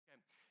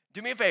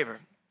Do me a favor.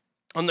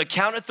 On the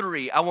count of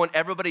 3, I want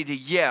everybody to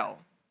yell,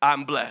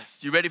 I'm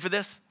blessed. You ready for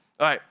this?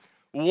 All right.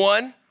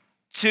 1,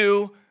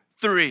 2,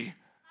 3.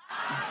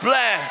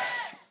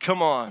 Blessed.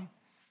 Come on.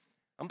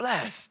 I'm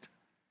blessed.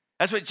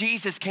 That's what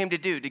Jesus came to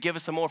do, to give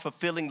us a more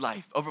fulfilling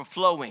life,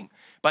 overflowing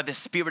by the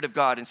Spirit of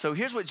God. And so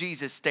here's what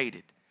Jesus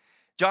stated.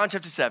 John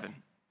chapter 7,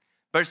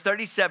 verse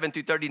 37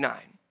 through 39.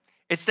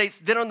 It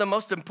states, then on the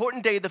most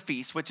important day of the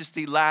feast, which is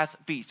the last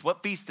feast.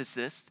 What feast is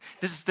this?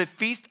 This is the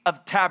Feast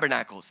of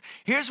Tabernacles.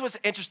 Here's what's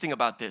interesting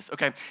about this,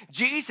 okay?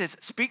 Jesus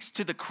speaks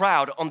to the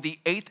crowd on the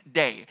 8th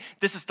day.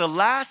 This is the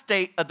last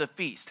day of the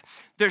feast.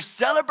 They're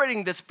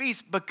celebrating this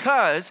feast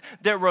because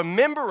they're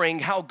remembering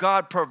how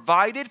God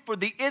provided for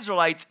the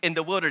Israelites in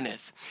the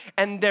wilderness.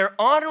 And they're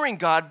honoring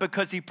God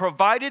because he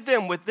provided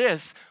them with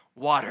this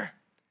water.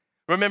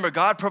 Remember,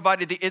 God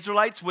provided the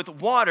Israelites with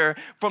water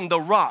from the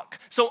rock.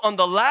 So on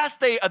the last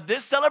day of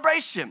this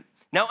celebration,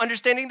 now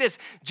understanding this,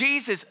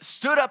 Jesus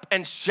stood up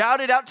and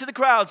shouted out to the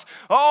crowds,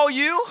 all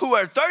you who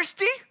are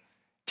thirsty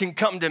can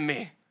come to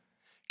me.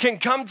 Can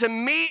come to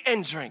me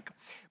and drink.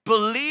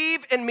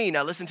 Believe in me.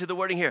 Now listen to the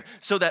wording here.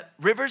 So that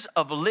rivers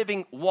of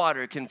living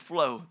water can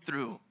flow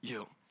through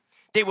you.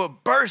 They will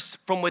burst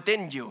from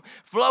within you,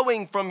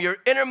 flowing from your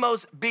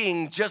innermost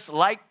being, just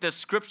like the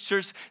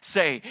scriptures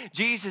say.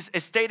 Jesus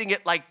is stating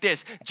it like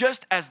this: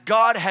 just as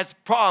God has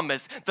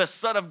promised, the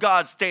Son of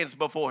God stands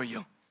before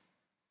you.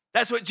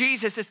 That's what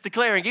Jesus is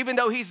declaring, even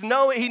though he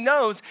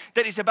knows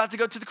that he's about to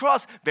go to the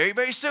cross very,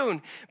 very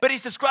soon. But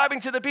he's describing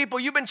to the people,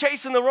 you've been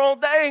chasing the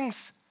wrong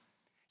things.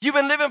 You've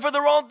been living for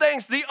the wrong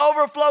things. The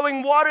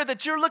overflowing water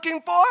that you're looking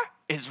for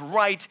is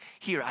right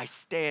here. I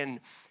stand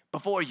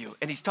before you.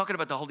 And he's talking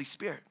about the Holy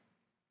Spirit.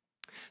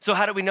 So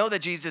how do we know that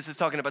Jesus is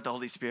talking about the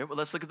Holy Spirit? Well,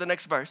 let's look at the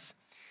next verse.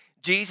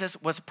 Jesus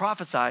was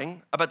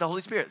prophesying about the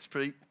Holy Spirit. It's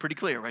pretty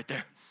clear right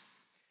there.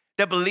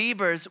 That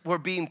believers were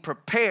being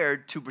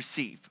prepared to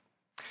receive.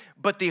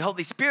 But the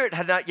Holy Spirit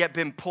had not yet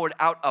been poured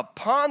out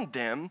upon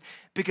them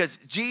because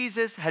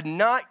Jesus had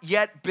not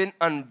yet been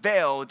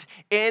unveiled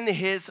in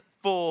his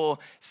full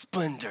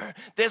splendor.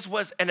 This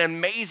was an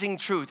amazing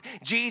truth.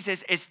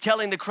 Jesus is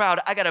telling the crowd,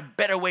 I got a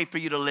better way for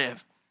you to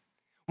live.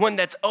 One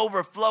that's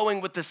overflowing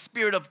with the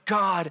Spirit of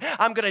God.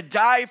 I'm going to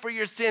die for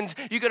your sins.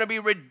 You're going to be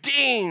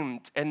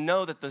redeemed. And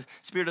know that the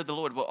Spirit of the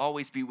Lord will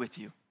always be with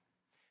you.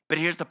 But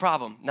here's the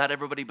problem. Not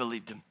everybody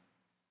believed him.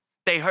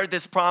 They heard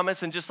this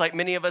promise, and just like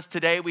many of us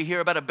today, we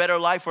hear about a better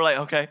life. We're like,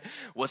 okay,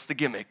 what's the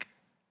gimmick?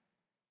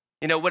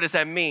 You know, what does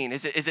that mean?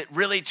 Is it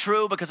really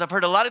true? Because I've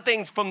heard a lot of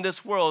things from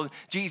this world.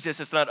 Jesus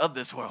is not of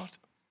this world.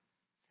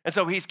 And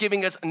so he's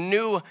giving us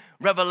new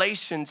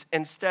revelations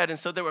instead. And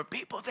so there were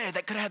people there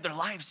that could have had their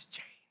lives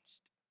changed,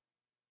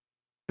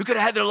 who could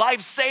have had their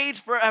lives saved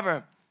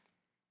forever,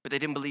 but they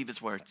didn't believe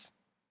his words.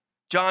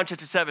 John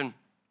chapter 7,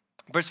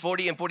 verse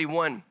 40 and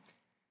 41.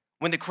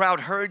 When the crowd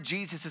heard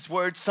Jesus'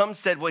 words, some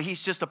said, well,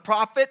 he's just a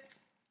prophet.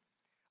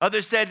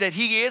 Others said that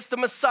he is the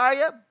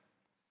Messiah.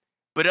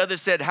 But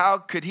others said, how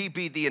could he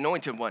be the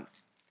anointed one,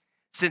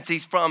 since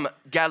he's from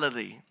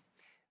Galilee?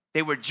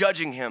 They were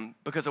judging him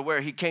because of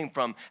where he came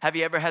from. Have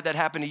you ever had that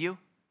happen to you?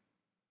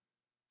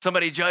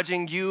 Somebody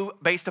judging you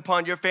based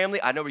upon your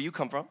family? I know where you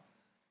come from.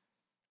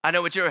 I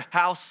know what your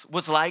house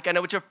was like. I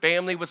know what your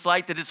family was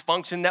like, the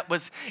dysfunction that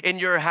was in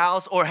your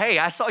house. Or, hey,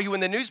 I saw you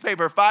in the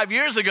newspaper 5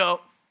 years ago.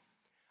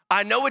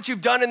 I know what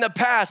you've done in the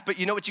past, but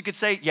you know what you could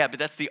say? Yeah, but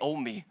that's the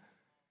old me.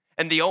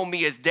 And the old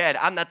me is dead.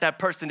 I'm not that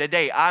person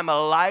today. I'm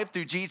alive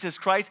through Jesus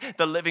Christ.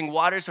 The living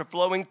waters are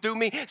flowing through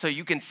me, so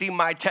you can see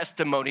my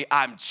testimony.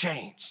 I'm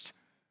changed.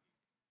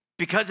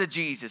 Because of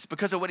Jesus,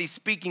 because of what he's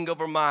speaking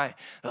over my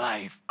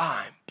life,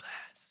 I'm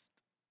blessed.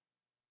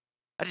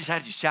 I just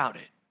had you shout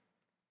it.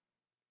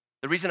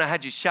 The reason I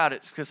had you shout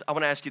it is because I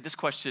want to ask you this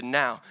question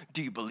now.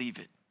 Do you believe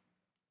it?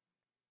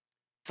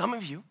 Some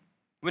of you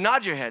would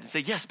nod your head and say,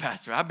 yes,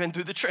 Pastor, I've been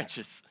through the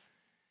trenches.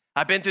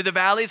 I've been through the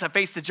valleys. I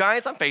faced the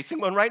giants. I'm facing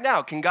one right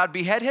now. Can God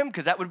behead him?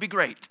 Because that would be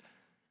great.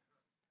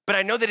 But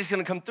I know that he's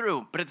going to come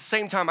through. But at the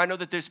same time, I know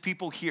that there's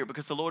people here,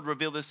 because the Lord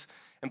revealed this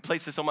and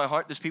placed this on my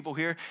heart. There's people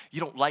here, you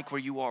don't like where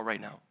you are right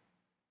now.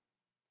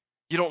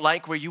 You don't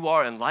like where you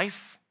are in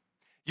life.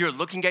 You're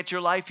looking at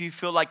your life, you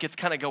feel like it's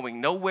kind of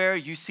going nowhere.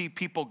 You see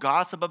people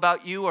gossip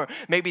about you, or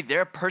maybe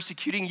they're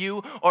persecuting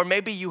you, or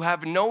maybe you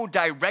have no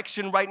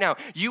direction right now.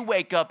 You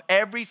wake up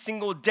every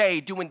single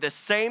day doing the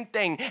same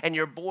thing, and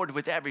you're bored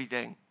with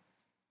everything.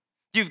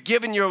 You've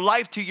given your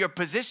life to your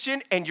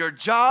position and your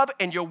job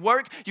and your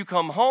work. You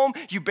come home,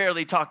 you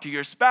barely talk to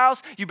your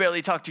spouse, you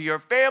barely talk to your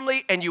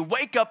family, and you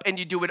wake up and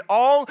you do it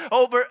all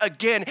over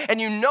again,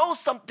 and you know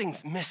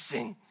something's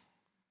missing.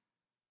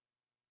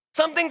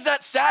 Something's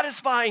not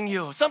satisfying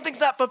you. Something's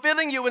not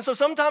fulfilling you. And so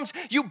sometimes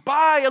you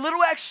buy a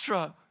little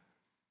extra,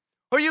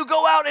 or you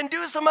go out and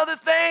do some other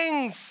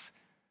things,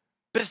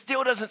 but it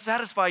still doesn't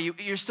satisfy you.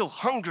 You're still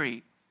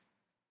hungry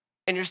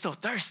and you're still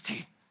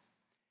thirsty.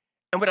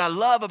 And what I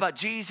love about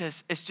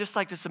Jesus is, just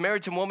like the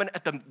Samaritan woman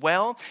at the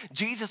well,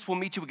 Jesus will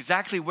meet you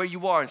exactly where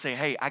you are and say,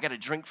 hey, I got a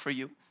drink for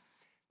you.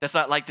 That's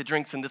not like the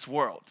drinks in this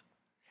world.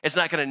 It's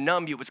not going to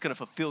numb you. It's going to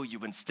fulfill you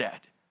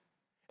instead.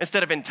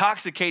 Instead of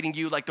intoxicating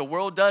you like the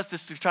world does,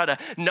 just to try to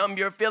numb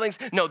your feelings.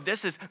 No,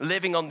 this is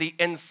living on the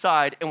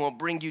inside and will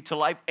bring you to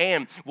life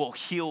and will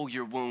heal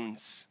your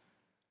wounds,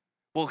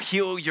 will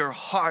heal your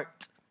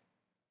heart,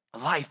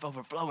 life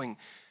overflowing.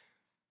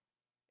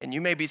 And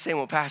you may be saying,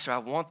 well, Pastor, I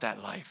want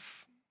that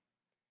life.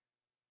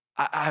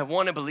 I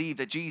want to believe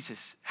that Jesus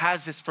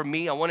has this for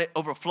me. I want it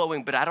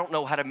overflowing, but I don't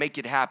know how to make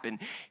it happen.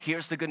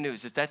 Here's the good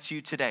news. If that's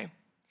you today,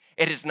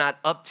 it is not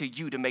up to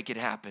you to make it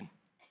happen.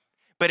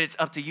 But it's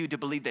up to you to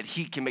believe that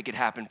he can make it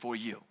happen for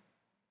you.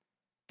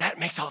 That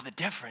makes all the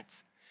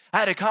difference. I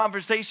had a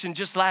conversation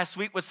just last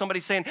week with somebody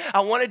saying,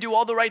 I want to do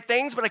all the right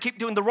things, but I keep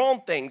doing the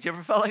wrong things. You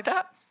ever felt like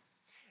that?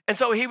 And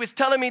so he was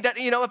telling me that,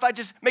 if I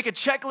just make a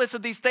checklist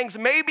of these things,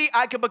 maybe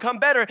I could become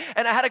better.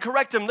 And I had to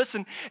correct him.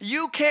 Listen,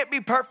 you can't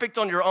be perfect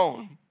on your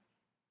own.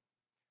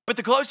 But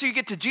the closer you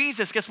get to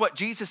Jesus, guess what?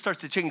 Jesus starts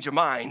to change your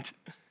mind,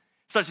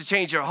 starts to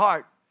change your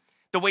heart.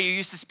 The way you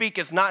used to speak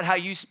is not how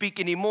you speak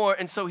anymore.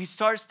 And so he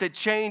starts to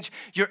change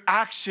your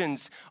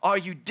actions. Are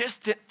you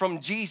distant from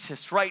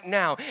Jesus right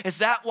now? Is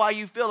that why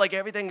you feel like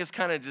everything is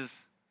kind of just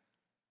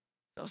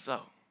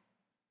so-so,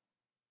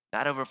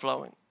 not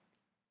overflowing?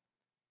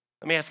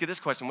 Let me ask you this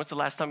question. When's the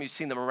last time you've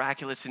seen the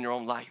miraculous in your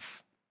own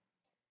life?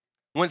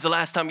 When's the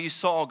last time you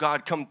saw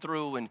God come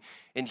through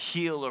and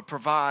heal or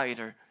provide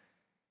or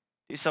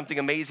do something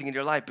amazing in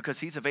your life? Because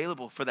he's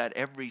available for that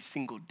every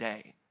single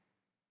day.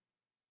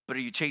 But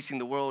are you chasing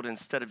the world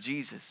instead of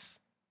Jesus?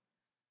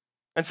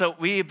 And so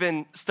we have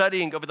been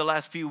studying over the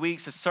last few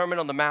weeks the Sermon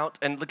on the Mount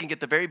and looking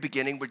at the very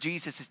beginning where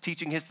Jesus is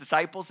teaching his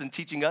disciples and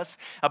teaching us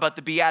about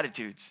the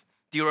Beatitudes.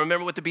 Do you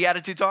remember what the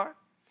Beatitudes are?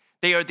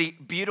 They are the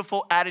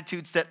beautiful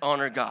attitudes that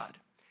honor God.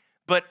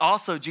 But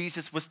also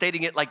Jesus was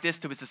stating it like this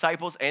to his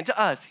disciples and to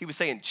us. He was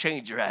saying,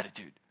 change your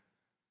attitude.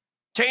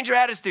 Change your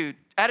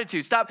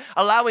attitude. Stop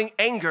allowing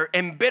anger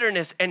and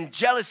bitterness and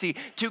jealousy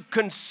to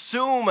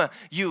consume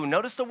you.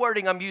 Notice the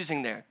wording I'm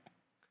using there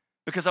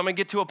because I'm going to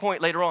get to a point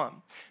later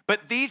on.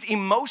 But these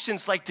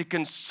emotions like to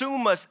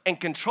consume us and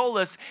control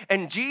us.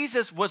 And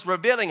Jesus was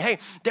revealing, hey,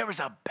 there is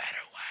a better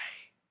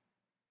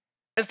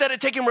way. Instead of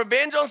taking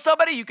revenge on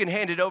somebody, you can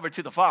hand it over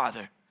to the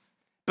Father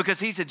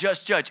because he's a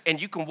just judge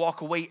and you can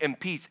walk away in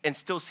peace and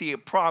still see a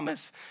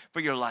promise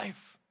for your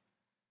life.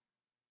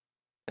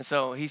 And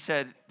so he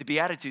said the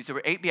Beatitudes, there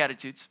were 8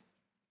 Beatitudes.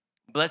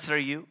 Blessed are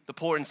you, the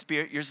poor in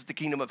spirit, yours is the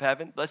kingdom of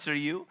heaven. Blessed are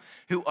you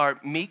who are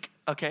meek,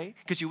 okay,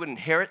 because you would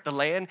inherit the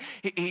land.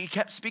 He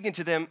kept speaking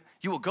to them,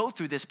 you will go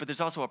through this, but there's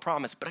also a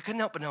promise. But I couldn't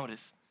help but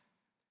notice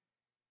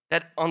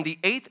that on the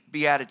 8th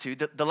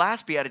Beatitude, the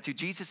last Beatitude,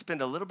 Jesus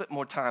spent a little bit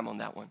more time on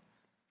that one.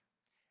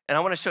 And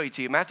I want to show you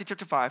to you, Matthew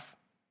chapter 5,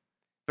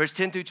 verse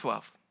 10 through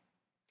 12.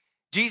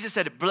 Jesus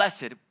said,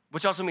 blessed,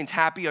 which also means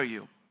happy are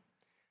you.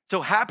 So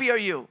happy are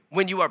you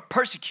when you are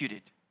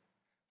persecuted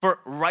for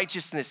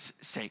righteousness'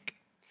 sake.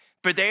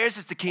 For theirs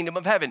is the kingdom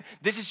of heaven.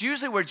 This is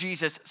usually where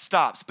Jesus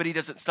stops, but he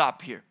doesn't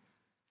stop here.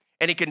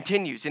 And he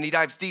continues and he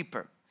dives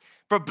deeper.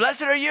 For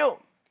blessed are you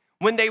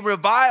when they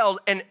revile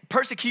and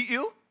persecute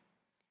you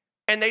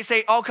and they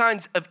say all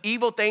kinds of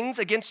evil things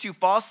against you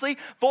falsely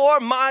for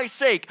my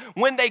sake.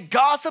 When they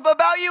gossip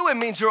about you, it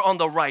means you're on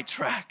the right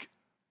track.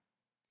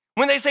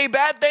 When they say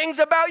bad things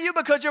about you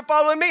because you're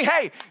following me,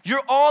 hey,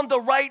 you're on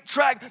the right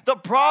track. The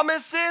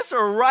promises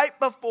are right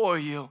before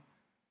you.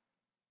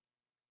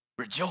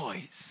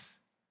 Rejoice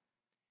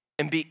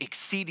and be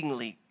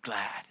exceedingly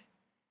glad.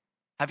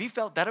 Have you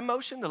felt that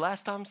emotion the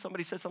last time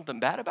somebody said something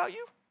bad about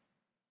you?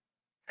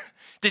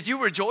 Did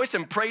you rejoice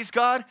and praise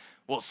God?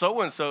 Well,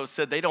 so-and-so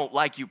said they don't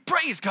like you.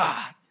 Praise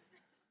God.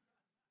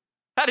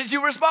 How did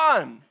you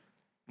respond?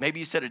 Maybe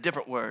you said a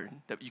different word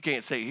that you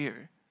can't say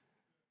here.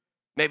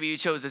 Maybe you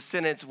chose a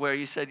sentence where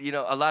you said,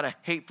 a lot of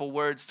hateful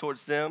words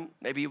towards them.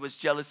 Maybe it was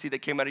jealousy that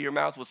came out of your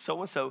mouth. Well,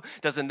 so-and-so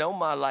doesn't know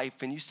my life,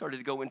 and you started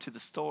to go into the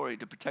story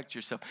to protect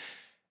yourself.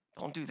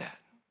 Don't do that.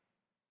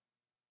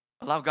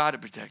 Allow God to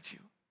protect you.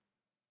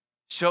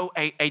 Show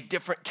a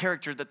different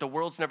character that the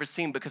world's never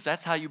seen because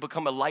that's how you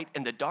become a light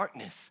in the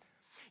darkness.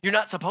 You're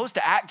not supposed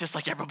to act just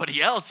like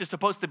everybody else. You're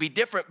supposed to be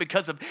different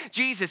because of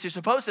Jesus. You're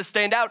supposed to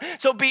stand out.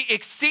 So be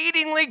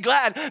exceedingly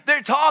glad.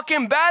 They're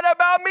talking bad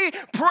about me.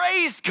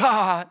 Praise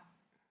God.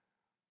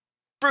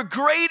 For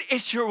great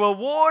is your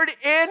reward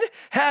in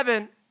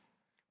heaven.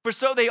 For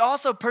so they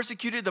also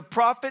persecuted the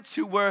prophets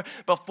who were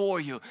before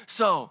you.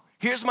 So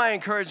here's my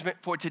encouragement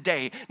for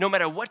today. No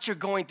matter what you're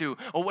going through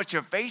or what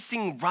you're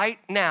facing right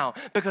now,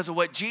 because of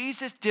what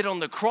Jesus did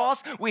on the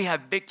cross, we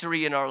have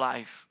victory in our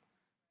life.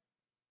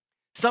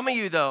 Some of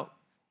you, though,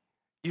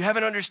 you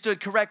haven't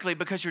understood correctly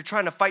because you're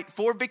trying to fight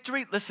for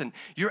victory. Listen,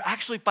 you're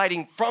actually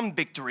fighting from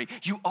victory.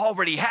 You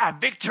already have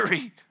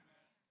victory.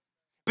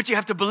 But you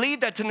have to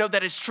believe that to know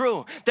that it's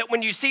true. That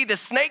when you see the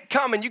snake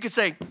coming, you can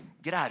say,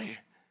 get out of here.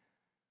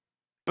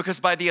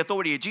 Because by the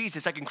authority of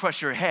Jesus, I can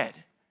crush your head.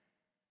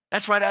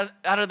 That's right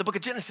out of the book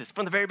of Genesis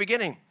from the very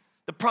beginning.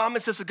 The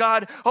promises of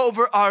God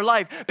over our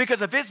life.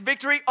 Because of his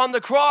victory on the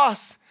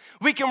cross,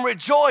 we can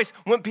rejoice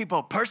when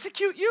people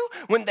persecute you,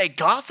 when they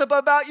gossip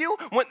about you,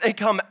 when they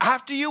come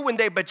after you, when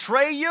they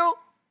betray you.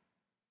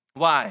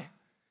 Why?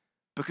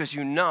 Because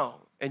you know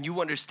and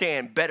you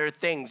understand better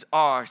things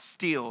are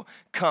still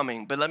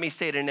coming. But let me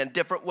say it in a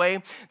different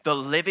way. The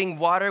living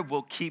water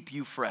will keep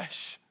you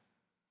fresh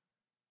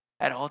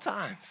at all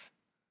times.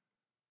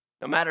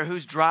 No matter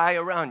who's dry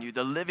around you,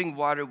 the living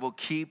water will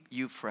keep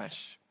you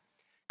fresh.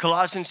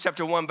 Colossians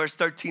chapter 1, verse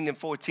 13 and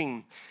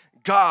 14.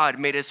 God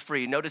made us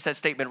free. Notice that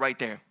statement right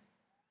there.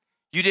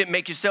 You didn't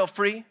make yourself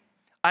free.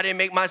 I didn't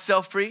make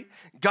myself free.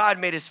 God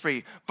made us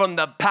free from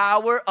the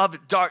power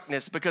of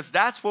darkness, because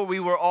that's where we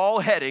were all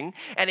heading.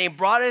 And he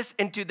brought us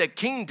into the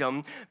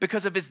kingdom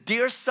because of his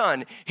dear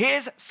son.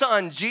 His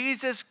son,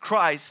 Jesus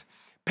Christ,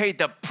 paid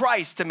the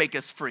price to make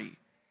us free,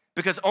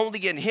 because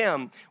only in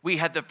him we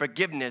had the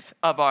forgiveness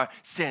of our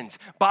sins.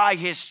 By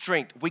his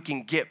strength, we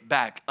can get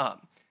back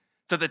up.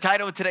 So the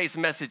title of today's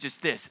message is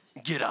this: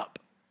 get up.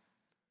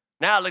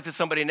 Now look to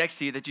somebody next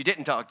to you that you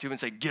didn't talk to and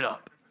say, get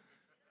up.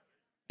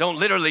 Don't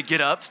literally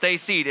get up, stay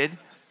seated,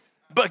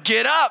 but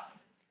get up.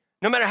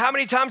 No matter how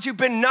many times you've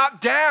been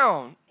knocked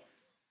down,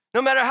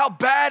 no matter how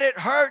bad it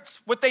hurts,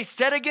 what they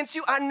said against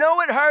you, I know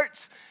it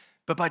hurts.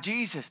 But by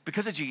Jesus,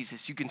 because of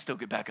Jesus, you can still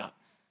get back up.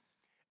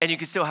 And you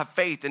can still have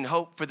faith and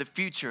hope for the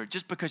future.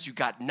 Just because you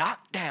got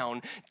knocked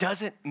down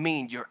doesn't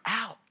mean you're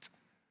out.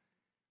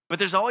 But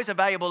there's always a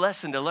valuable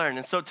lesson to learn.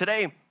 And so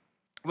today,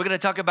 we're going to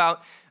talk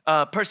about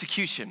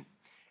persecution.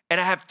 And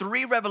I have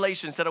 3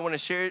 revelations that I want to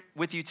share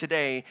with you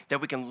today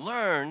that we can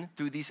learn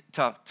through these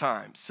tough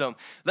times. So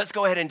let's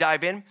go ahead and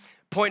dive in.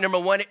 Point number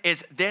 1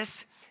 is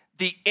this: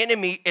 the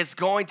enemy is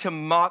going to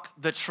mock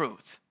the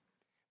truth.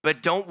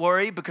 But don't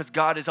worry, because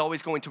God is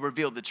always going to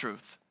reveal the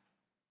truth.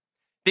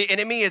 The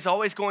enemy is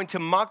always going to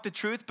mock the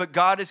truth, but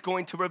God is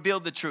going to reveal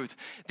the truth.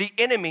 The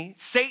enemy,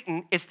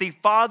 Satan, is the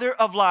father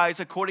of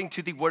lies according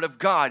to the word of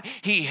God.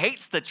 He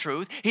hates the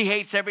truth. He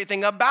hates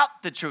everything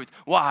about the truth.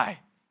 Why?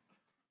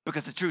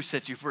 Because the truth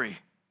sets you free.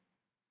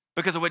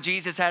 Because of what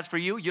Jesus has for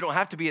you, you don't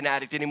have to be an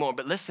addict anymore.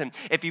 But listen,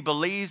 if you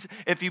believe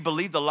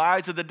the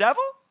lies of the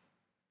devil,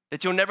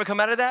 that you'll never come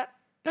out of that,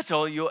 that's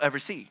all you'll ever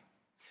see.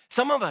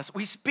 Some of us,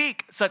 we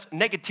speak such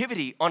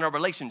negativity on our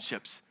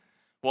relationships.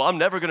 Well, I'm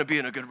never gonna be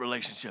in a good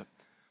relationship.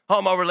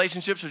 Oh, my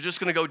relationships are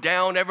just gonna go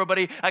down.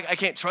 Everybody, I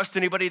can't trust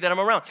anybody that I'm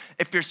around.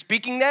 If you're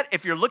speaking that,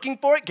 if you're looking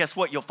for it, guess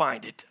what? You'll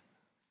find it.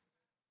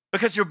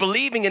 Because you're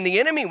believing in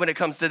the enemy when it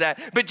comes to that.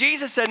 But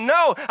Jesus said,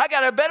 no, I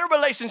got a better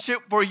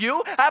relationship for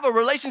you. I have a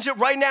relationship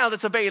right now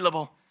that's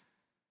available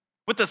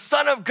with the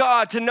Son of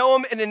God, to know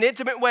him in an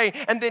intimate way.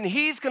 And then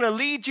he's gonna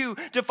lead you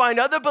to find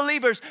other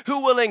believers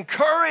who will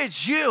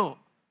encourage you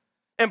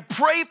and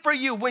pray for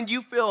you when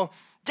you feel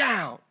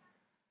down.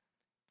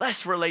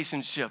 Less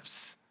relationships.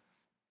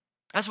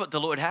 That's what the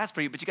Lord has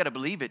for you, but you gotta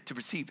believe it to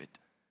receive it,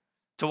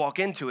 to walk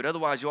into it.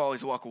 Otherwise, you'll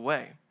always walk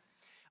away.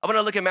 I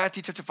wanna look at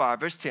Matthew chapter 5,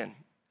 verse 10.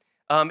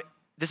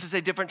 This is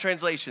a different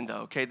translation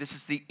though, okay? This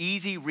is the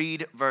easy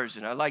read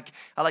version. I like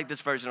this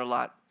version a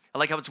lot. I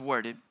like how it's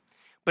worded.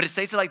 But it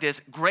states it like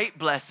this: great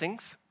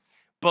blessings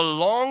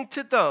belong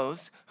to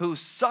those who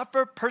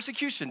suffer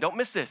persecution. Don't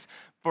miss this.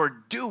 For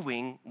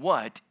doing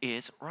what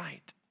is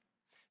right.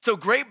 So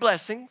great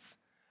blessings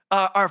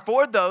are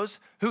for those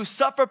who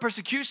suffer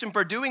persecution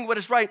for doing what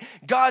is right.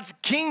 God's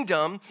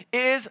kingdom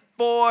is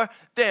for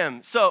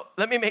them. So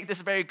let me make this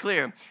very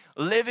clear.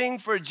 Living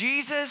for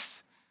Jesus,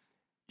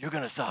 you're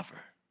gonna suffer.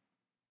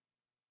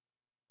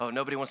 Oh,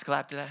 nobody wants to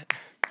clap to that?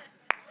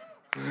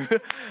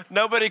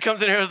 Nobody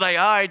comes in here and is like,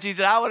 all right,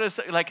 Jesus, I want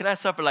to, like, can I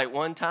suffer like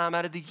one time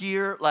out of the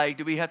year? Like,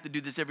 do we have to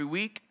do this every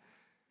week?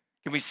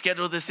 Can we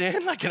schedule this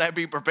in? Like, can I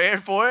be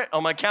prepared for it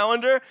on my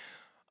calendar?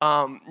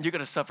 You're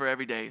gonna suffer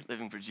every day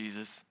living for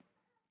Jesus,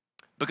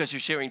 because you're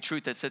sharing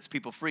truth that sets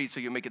people free, so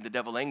you're making the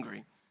devil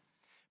angry.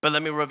 But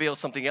let me reveal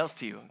something else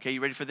to you. Okay,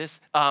 you ready for this?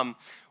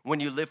 When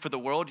you live for the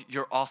world,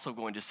 you're also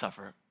going to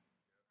suffer.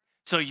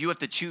 So you have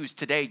to choose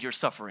today your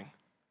suffering.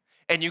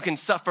 And you can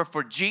suffer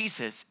for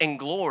Jesus in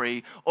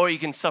glory, or you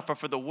can suffer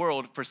for the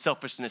world for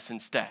selfishness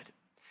instead.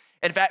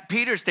 In fact,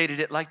 Peter stated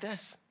it like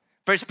this.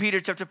 1 Peter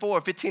chapter 4,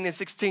 15 and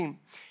 16.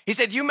 He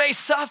said, you may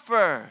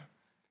suffer,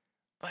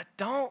 but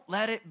don't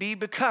let it be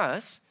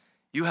because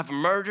you have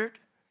murdered,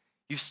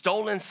 you've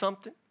stolen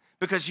something,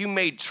 because you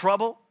made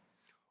trouble,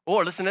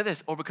 or listen to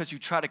this, or because you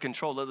try to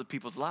control other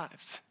people's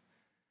lives.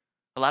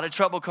 A lot of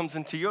trouble comes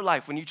into your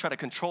life when you try to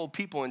control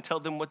people and tell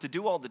them what to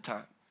do all the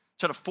time.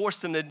 Try to force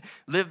them to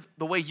live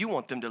the way you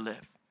want them to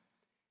live.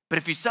 But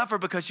if you suffer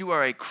because you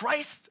are a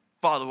Christ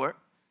follower,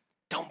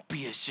 don't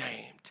be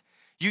ashamed.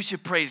 You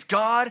should praise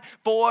God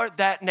for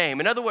that name.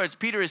 In other words,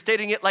 Peter is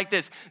stating it like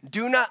this: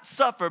 do not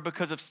suffer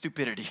because of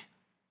stupidity,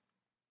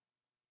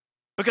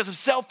 because of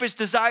selfish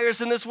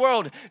desires in this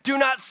world. Do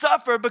not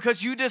suffer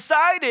because you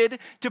decided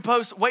to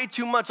post way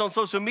too much on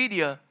social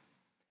media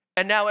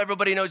and now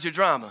everybody knows your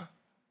drama.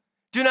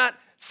 Do not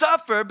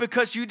suffer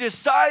because you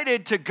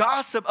decided to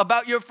gossip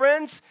about your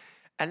friends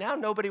and now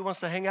nobody wants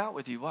to hang out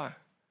with you. Why?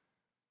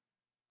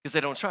 Because they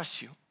don't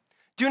trust you.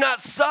 Do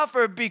not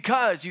suffer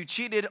because you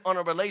cheated on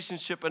a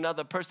relationship and now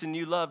the person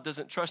you love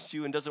doesn't trust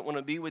you and doesn't want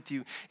to be with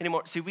you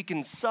anymore. See, we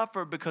can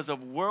suffer because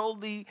of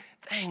worldly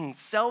things,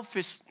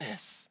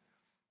 selfishness.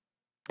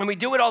 And we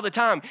do it all the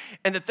time.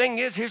 And the thing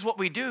is, here's what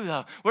we do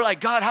though. We're like,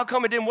 God, how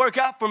come it didn't work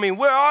out for me?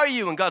 Where are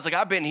you? And God's like,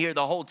 I've been here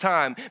the whole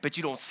time, but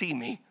you don't see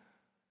me.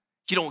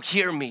 You don't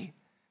hear me.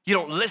 You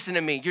don't listen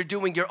to me. You're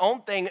doing your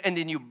own thing, and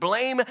then you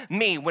blame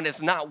me when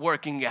it's not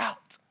working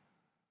out.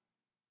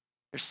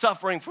 You're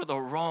suffering for the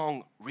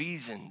wrong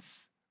reasons.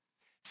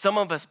 Some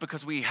of us,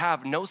 because we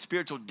have no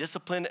spiritual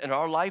discipline in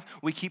our life,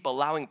 we keep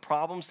allowing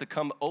problems to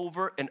come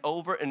over and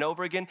over and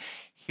over again.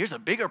 Here's a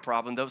bigger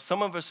problem, though.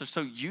 Some of us are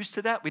so used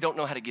to that, we don't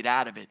know how to get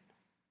out of it.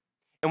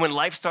 And when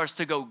life starts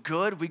to go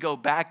good, we go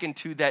back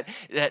into that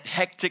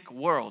hectic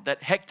world,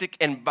 that hectic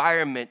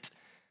environment,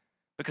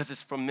 because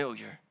it's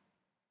familiar.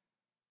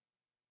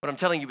 What I'm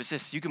telling you is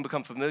this: you can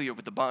become familiar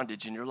with the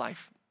bondage in your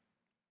life.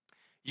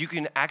 You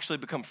can actually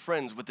become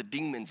friends with the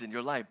demons in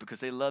your life because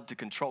they love to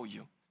control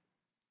you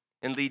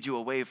and lead you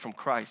away from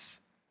Christ.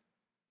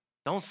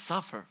 Don't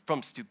suffer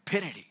from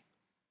stupidity,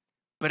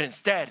 but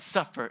instead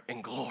suffer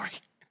in glory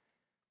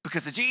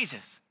because of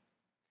Jesus.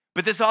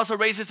 But this also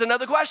raises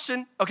another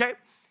question, okay?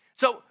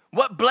 So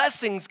what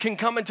blessings can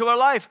come into our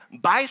life?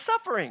 By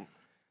suffering,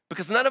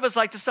 because none of us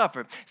like to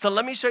suffer. So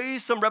let me show you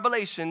some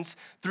revelations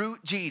through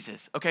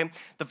Jesus, okay?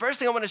 The first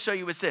thing I want to show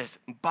you is this: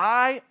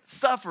 by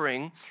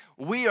suffering,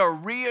 we are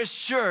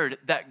reassured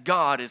that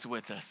God is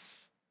with us.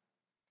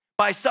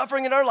 By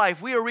suffering in our life,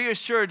 we are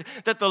reassured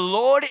that the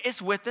Lord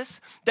is with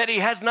us, that he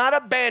has not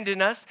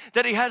abandoned us,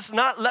 that he has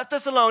not left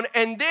us alone,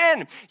 and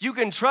then you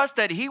can trust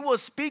that he will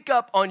speak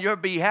up on your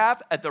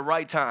behalf at the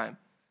right time.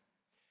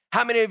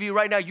 How many of you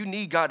right now, you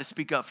need God to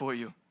speak up for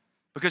you?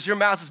 Because your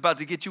mouth is about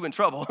to get you in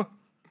trouble.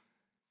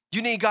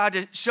 You need God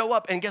to show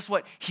up, and guess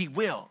what? He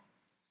will.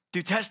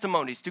 Through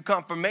testimonies, through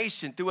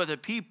confirmation, through other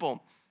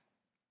people,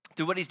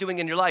 through what he's doing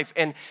in your life.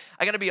 And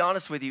I gotta be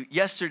honest with you,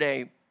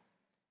 yesterday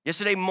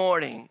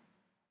morning,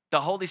 the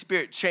Holy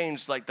Spirit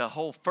changed like the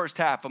whole first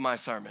half of my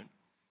sermon.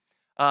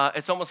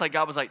 It's almost like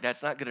God was like,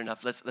 that's not good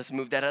enough. Let's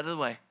move that out of the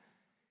way.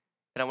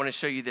 And I want to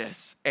show you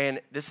this.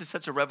 And this is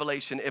such a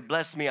revelation. It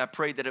blessed me. I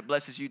pray that it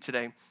blesses you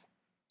today.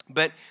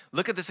 But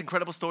look at this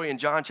incredible story in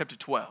John chapter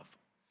 12.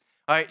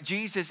 All right,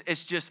 Jesus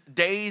is just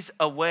days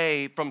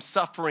away from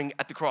suffering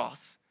at the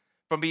cross,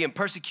 from being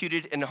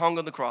persecuted and hung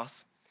on the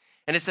cross.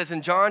 And it says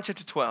in John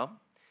chapter 12,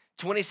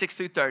 26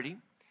 through 30,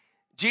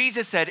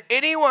 Jesus said,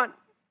 anyone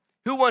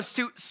who wants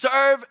to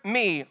serve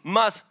me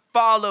must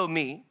follow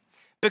me,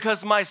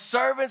 because my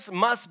servants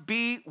must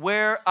be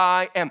where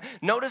I am.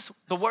 Notice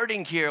the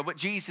wording here, what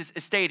Jesus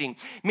is stating,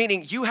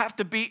 meaning you have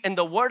to be in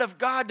the Word of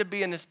God to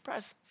be in his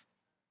presence.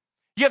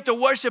 You have to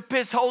worship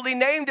his holy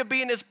name to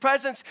be in his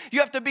presence. You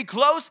have to be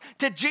close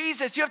to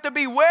Jesus. You have to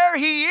be where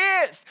he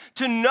is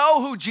to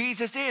know who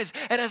Jesus is.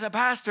 And as a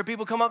pastor,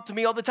 people come up to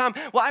me all the time,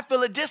 well, I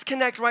feel a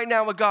disconnect right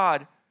now with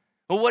God.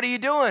 Well, what are you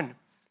doing?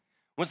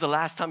 When's the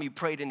last time you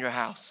prayed in your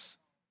house?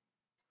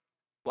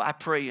 Well, I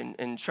pray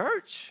in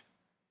church.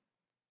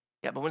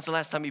 Yeah, but when's the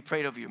last time you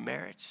prayed over your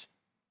marriage?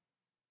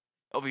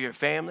 Over your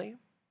family?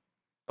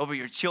 Over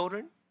your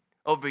children?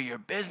 Over your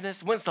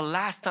business? When's the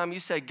last time you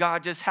said,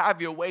 God, just have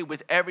your way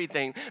with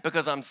everything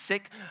because I'm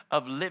sick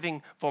of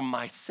living for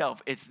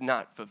myself? It's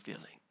not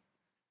fulfilling.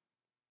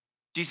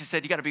 Jesus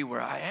said, you got to be where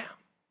I am,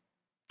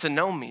 to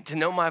know me, to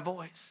know my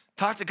voice.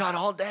 Talk to God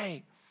all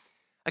day.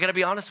 I got to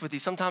be honest with you.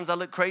 Sometimes I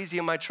look crazy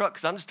in my truck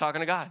because I'm just talking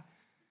to God.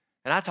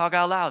 And I talk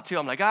out loud too.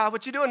 I'm like, God,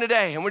 what you doing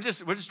today? And we're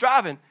just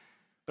driving.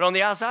 But on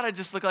the outside, I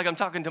just look like I'm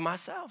talking to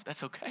myself.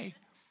 That's okay.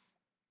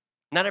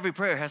 Not every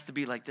prayer has to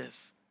be like this.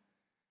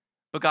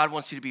 But God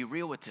wants you to be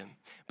real with him.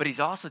 But he's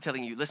also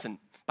telling you, listen,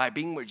 by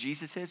being where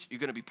Jesus is, you're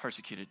going to be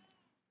persecuted.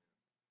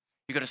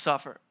 You're going to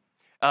suffer.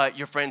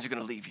 Your friends are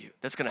going to leave you.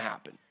 That's going to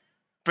happen.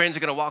 Friends are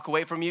going to walk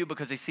away from you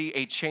because they see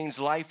a changed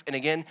life. And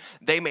again,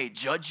 they may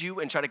judge you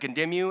and try to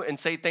condemn you and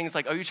say things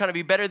like, are you trying to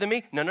be better than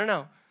me?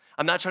 No.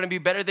 I'm not trying to be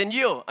better than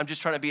you. I'm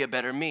just trying to be a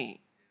better me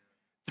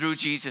through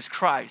Jesus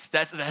Christ.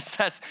 That's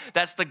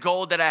the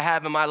goal that I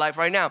have in my life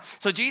right now.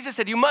 So Jesus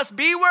said, you must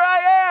be where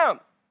I am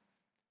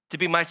to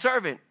be my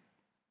servant.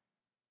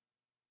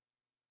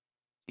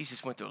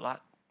 Jesus went through a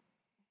lot.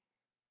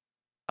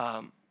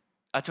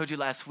 I told you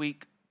last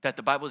week that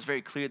the Bible is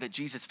very clear that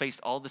Jesus faced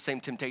all the same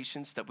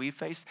temptations that we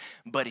face,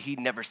 but he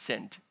never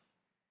sinned.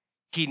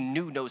 He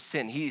knew no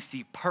sin. He is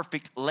the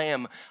perfect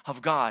Lamb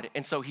of God.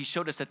 And so he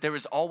showed us that there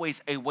is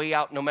always a way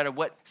out no matter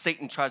what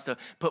Satan tries to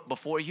put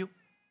before you.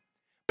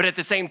 But at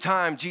the same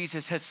time,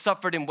 Jesus has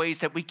suffered in ways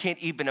that we can't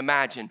even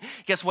imagine.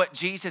 Guess what?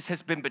 Jesus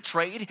has been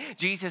betrayed.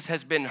 Jesus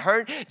has been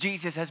hurt.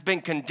 Jesus has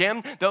been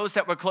condemned. Those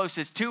that were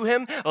closest to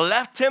him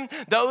left him.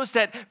 Those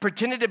that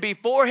pretended to be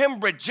for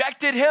him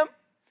rejected him.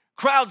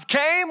 Crowds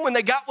came when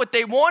they got what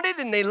they wanted,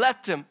 and they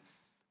left him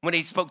when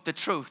he spoke the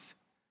truth.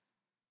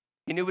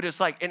 He knew what it was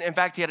like. And in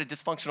fact, he had a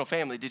dysfunctional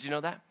family. Did you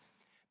know that?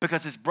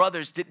 Because his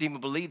brothers didn't even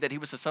believe that he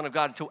was the Son of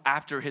God until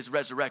after his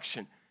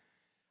resurrection.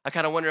 I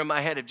kind of wonder in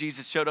my head if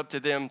Jesus showed up to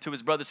them, to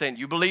his brother saying,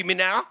 you believe me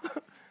now?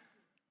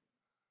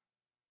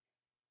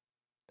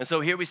 And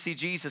so here we see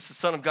Jesus, the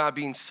Son of God,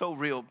 being so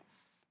real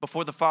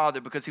before the Father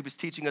because he was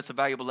teaching us a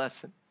valuable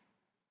lesson.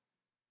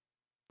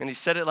 And he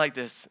said it like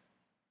this.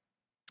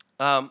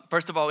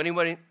 First of all,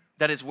 anybody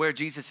that is where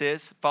Jesus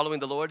is,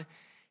 following the Lord,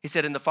 he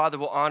said, and the Father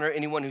will honor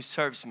anyone who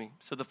serves me.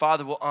 So the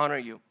Father will honor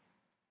you.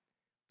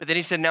 But then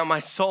he said, now my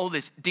soul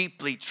is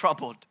deeply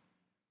troubled.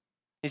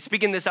 He's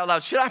speaking this out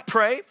loud. Should I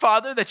pray,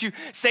 Father, that you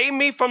save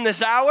me from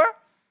this hour?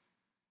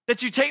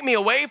 That you take me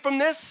away from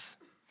this?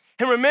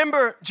 And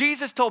remember,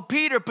 Jesus told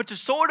Peter, put your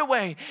sword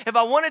away. If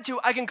I wanted to,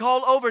 I can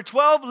call over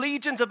 12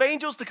 legions of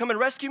angels to come and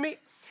rescue me.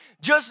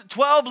 Just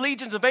 12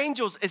 legions of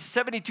angels is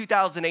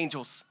 72,000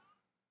 angels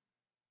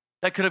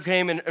that could have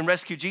came and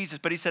rescued Jesus.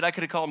 But he said, I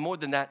could have called more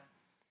than that.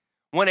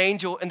 One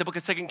angel in the book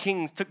of 2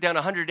 Kings took down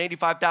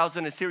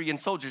 185,000 Assyrian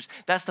soldiers.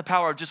 That's the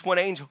power of just one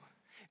angel.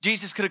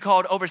 Jesus could have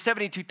called over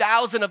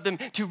 72,000 of them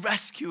to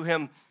rescue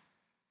him.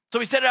 So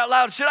he said it out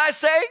loud. Should I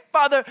say,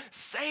 Father,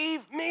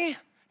 save me?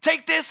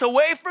 Take this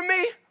away from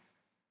me?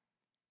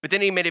 But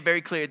then he made it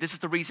very clear. This is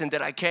the reason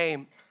that I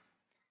came.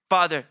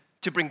 Father,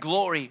 to bring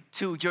glory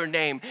to your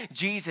name.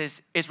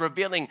 Jesus is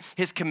revealing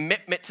his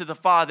commitment to the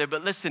Father.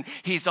 But listen,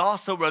 he's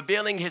also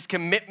revealing his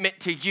commitment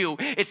to you.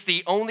 It's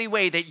the only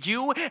way that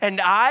you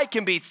and I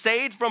can be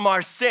saved from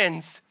our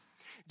sins.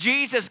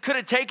 Jesus could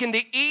have taken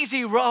the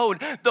easy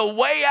road, the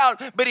way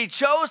out, but he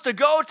chose to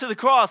go to the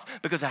cross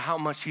because of how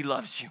much he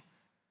loves you.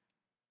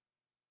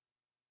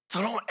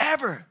 So don't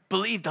ever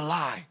believe the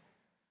lie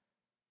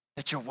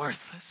that you're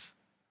worthless.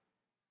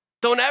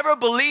 Don't ever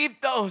believe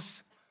those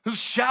who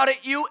shout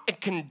at you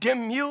and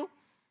condemn you.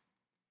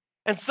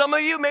 And some of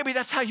you, maybe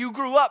that's how you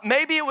grew up.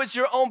 Maybe it was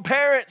your own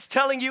parents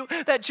telling you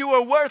that you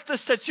were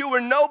worthless, that you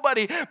were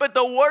nobody, but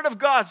the Word of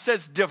God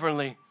says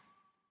differently.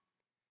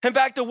 In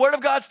fact, the Word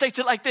of God states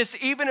it like this: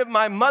 even if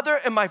my mother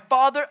and my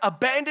father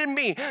abandon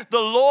me, the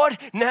Lord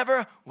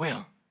never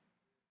will.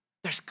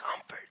 There's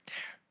comfort there.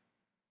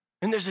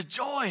 And there's a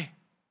joy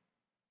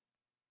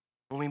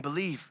when we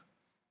believe.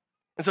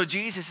 And so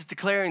Jesus is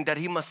declaring that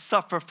he must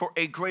suffer for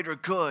a greater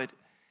good.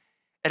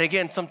 And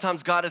again,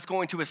 sometimes God is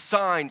going to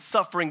assign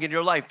suffering in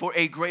your life for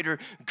a greater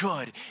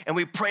good. And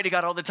we pray to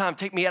God all the time,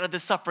 take me out of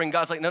this suffering.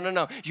 God's like,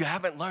 no, you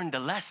haven't learned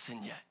the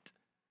lesson yet.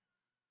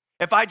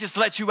 If I just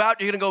let you out,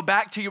 you're gonna go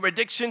back to your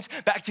addictions,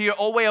 back to your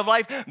old way of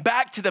life,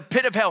 back to the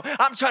pit of hell.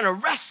 I'm trying to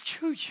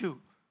rescue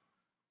you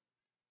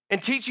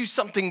and teach you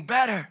something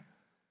better,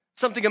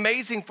 something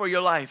amazing for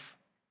your life.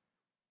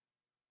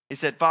 He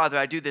said, Father,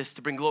 I do this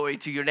to bring glory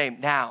to your name.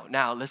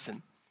 Now,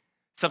 listen,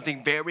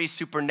 something very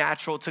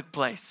supernatural took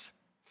place.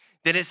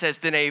 Then it says,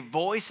 then a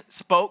voice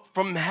spoke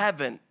from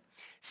heaven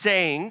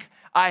saying,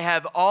 I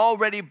have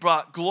already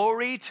brought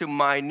glory to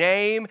my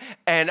name,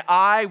 and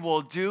I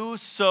will do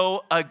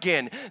so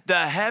again.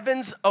 The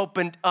heavens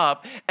opened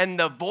up, and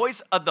the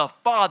voice of the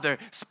Father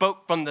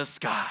spoke from the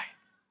sky.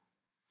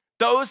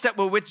 Those that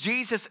were with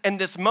Jesus in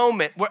this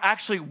moment were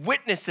actually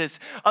witnesses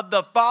of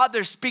the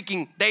Father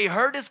speaking. They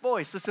heard his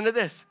voice. Listen to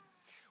this.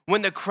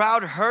 When the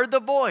crowd heard the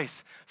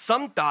voice,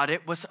 some thought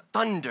it was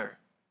thunder,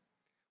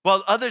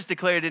 while others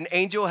declared an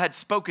angel had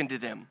spoken to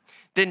them.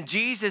 Then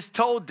Jesus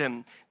told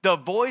them, the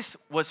voice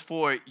was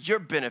for your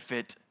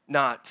benefit,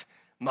 not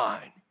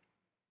mine.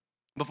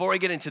 Before I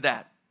get into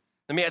that,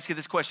 let me ask you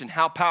this question.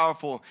 How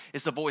powerful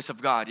is the voice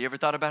of God? You ever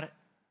thought about it?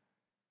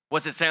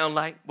 What's it sound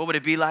like? What would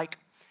it be like?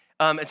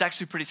 It's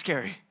actually pretty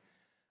scary.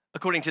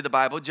 According to the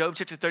Bible, Job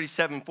chapter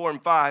 37, 4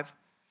 and 5,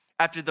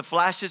 after the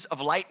flashes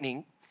of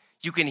lightning,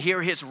 you can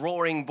hear his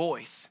roaring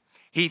voice.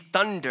 He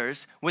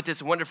thunders with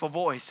this wonderful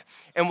voice.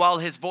 And while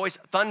his voice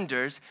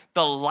thunders,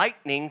 the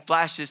lightning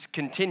flashes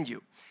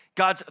continue.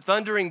 God's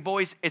thundering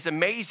voice is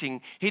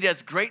amazing. He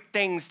does great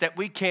things that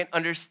we can't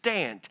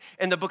understand.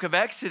 In the book of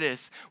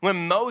Exodus,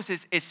 when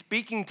Moses is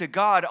speaking to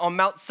God on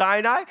Mount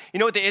Sinai, you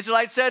know what the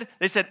Israelites said?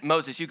 They said,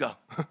 Moses, you go.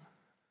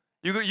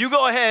 You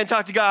go ahead and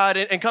talk to God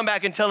and come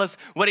back and tell us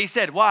what he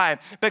said. Why?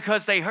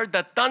 Because they heard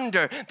the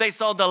thunder. They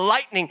saw the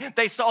lightning.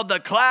 They saw the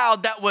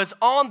cloud that was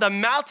on the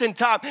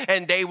mountaintop,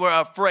 and they were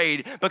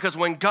afraid because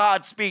when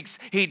God speaks,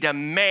 he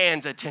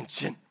demands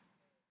attention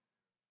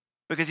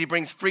because he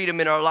brings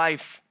freedom in our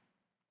life.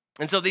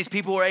 And so these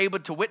people were able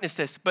to witness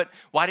this. But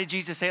why did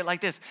Jesus say it like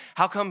this?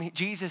 How come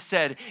Jesus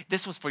said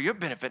this was for your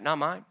benefit, not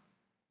mine?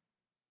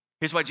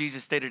 Here's why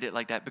Jesus stated it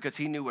like that: because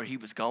he knew where he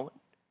was going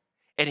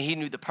and he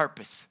knew the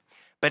purpose.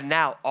 But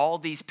now all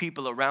these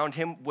people around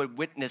him would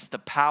witness the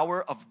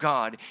power of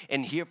God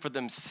and hear for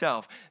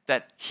themselves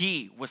that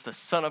he was the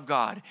Son of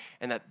God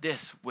and that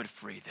this would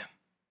free them.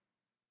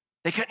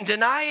 They couldn't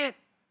deny it.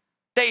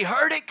 They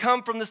heard it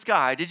come from the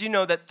sky. Did you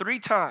know that 3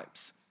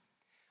 times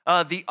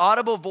the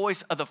audible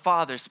voice of the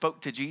Father spoke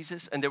to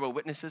Jesus, and there were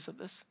witnesses of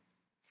this?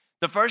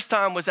 The first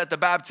time was at the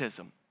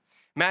baptism.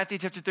 Matthew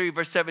chapter 3,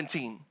 verse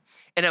 17.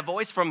 And a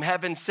voice from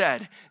heaven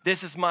said,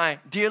 this is my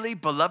dearly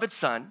beloved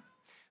Son,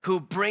 who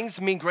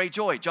brings me great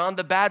joy. John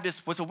the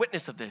Baptist was a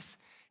witness of this.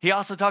 He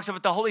also talks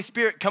about the Holy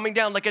Spirit coming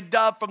down like a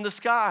dove from the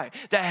sky.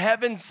 The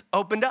heavens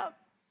opened up.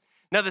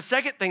 Now, the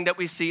second thing that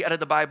we see out of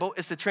the Bible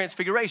is the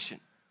transfiguration.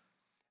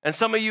 And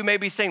some of you may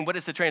be saying, what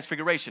is the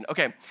transfiguration?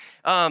 Okay,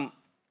 I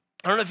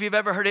don't know if you've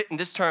ever heard it in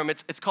this term.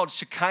 It's called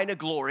Shekinah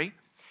glory.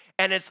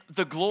 and it's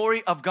the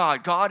glory of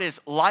God. God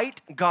is light,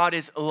 God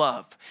is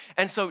love.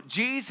 And so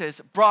Jesus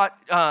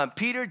brought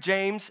Peter,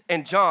 James,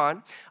 and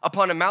John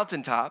upon a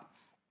mountaintop,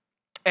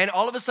 and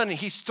all of a sudden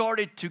he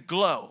started to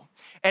glow.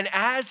 And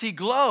as he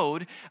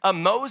glowed,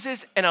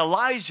 Moses and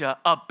Elijah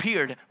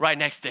appeared right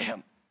next to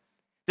him.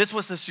 This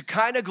was the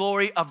Shekinah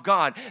glory of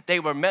God. They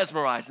were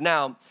mesmerized.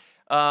 Now,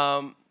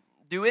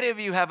 do any of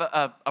you have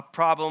a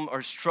problem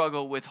or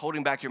struggle with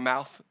holding back your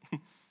mouth?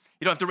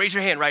 You don't have to raise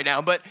your hand right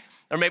now,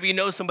 or maybe you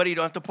know somebody, you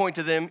don't have to point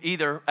to them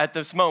either at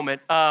this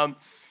moment.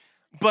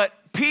 But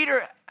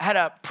Peter had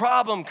a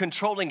problem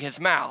controlling his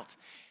mouth,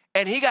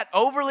 and he got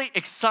overly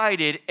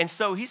excited, and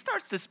so he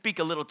starts to speak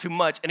a little too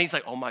much, and he's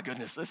like, oh my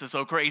goodness, this is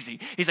so crazy.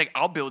 He's like,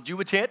 I'll build you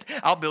a tent.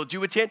 I'll build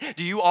you a tent.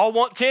 Do you all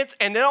want tents?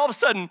 And then all of a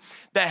sudden,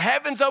 the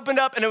heavens opened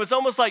up, and it was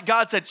almost like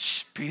God said,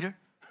 shh, Peter,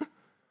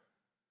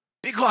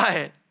 be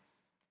quiet.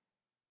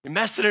 You're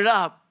messing it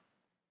up.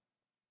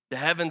 The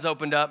heavens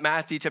opened up.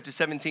 Matthew chapter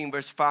 17,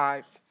 verse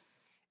 5.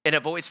 And a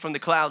voice from the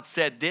cloud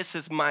said, this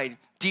is my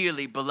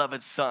dearly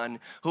beloved son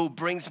who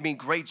brings me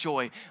great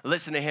joy.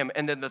 Listen to him.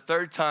 And then the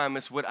third time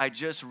is what I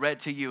just read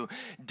to you.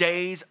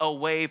 Days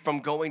away from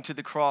going to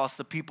the cross,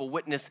 the people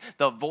witnessed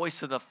the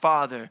voice of the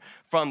Father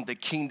from the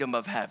kingdom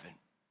of heaven.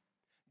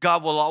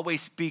 God will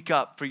always speak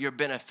up for your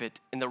benefit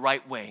in the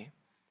right way.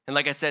 And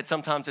like I said,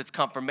 sometimes it's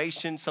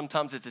confirmation,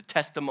 sometimes it's a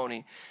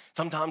testimony,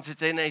 sometimes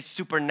it's in a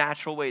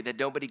supernatural way that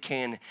nobody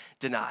can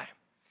deny.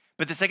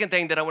 But the second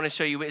thing that I want to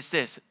show you is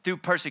this. Through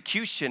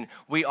persecution,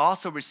 we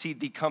also receive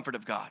the comfort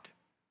of God.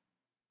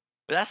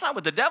 But that's not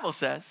what the devil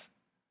says.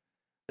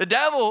 The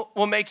devil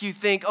will make you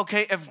think,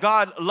 okay, if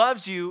God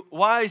loves you,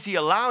 why is he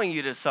allowing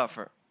you to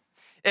suffer?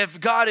 If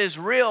God is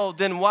real,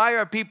 then why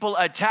are people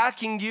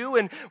attacking you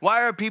and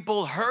why are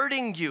people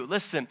hurting you?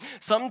 Listen,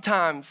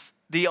 sometimes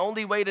the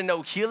only way to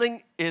know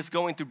healing is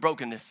going through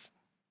brokenness.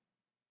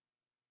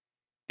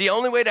 The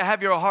only way to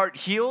have your heart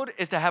healed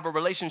is to have a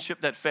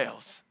relationship that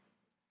fails.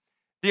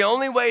 The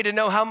only way to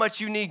know how much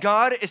you need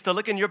God is to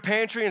look in your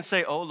pantry and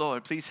say, oh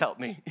Lord, please help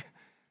me.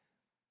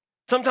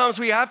 Sometimes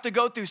we have to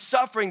go through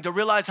suffering to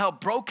realize how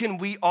broken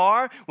we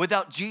are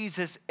without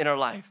Jesus in our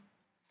life.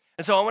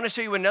 And so I want to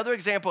show you another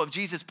example of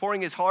Jesus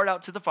pouring his heart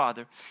out to the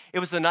Father. It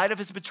was the night of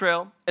his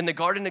betrayal in the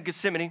Garden of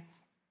Gethsemane.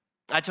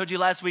 I told you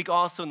last week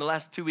also in the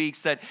last 2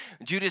 weeks that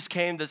Judas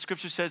came, the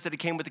scripture says that he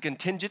came with a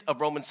contingent of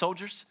Roman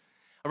soldiers.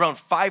 Around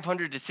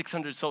 500 to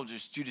 600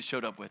 soldiers Judas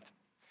showed up with.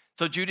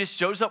 So Judas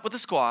shows up with a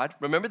squad,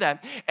 remember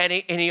that, and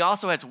he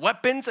also has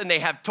weapons and they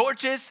have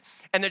torches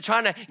and they're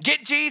trying to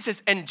get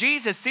Jesus, and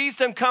Jesus sees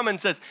them come and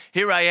says,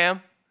 here I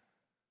am.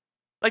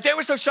 Like they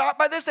were so shocked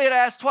by this, they had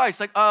asked twice,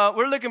 like,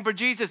 we're looking for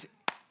Jesus.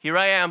 Here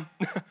I am.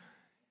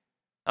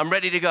 I'm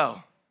ready to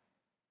go.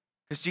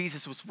 Because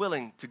Jesus was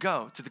willing to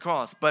go to the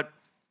cross. But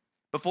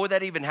before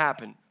that even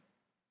happened,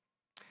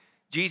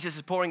 Jesus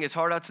is pouring his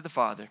heart out to the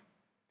Father.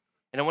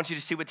 And I want you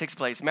to see what takes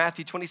place.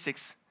 Matthew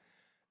 26,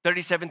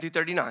 37 through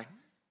 39.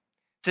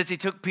 Says he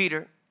took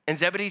Peter and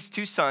Zebedee's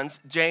two sons,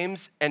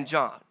 James and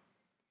John,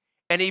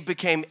 and he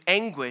became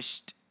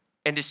anguished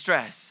and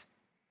distressed.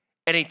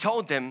 And he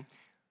told them,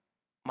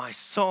 my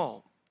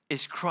soul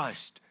is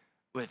crushed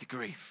with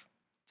grief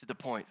to the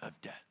point of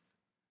death.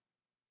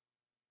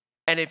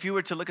 And if you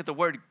were to look at the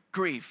word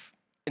grief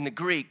in the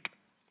Greek,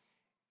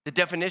 the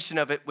definition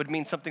of it would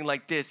mean something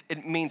like this.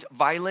 It means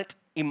violent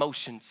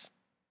emotions.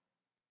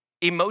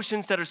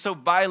 Emotions that are so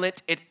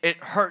violent, it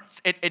hurts,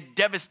 it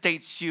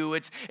devastates you,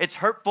 it's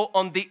hurtful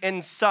on the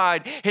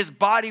inside. His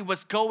body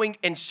was going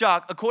in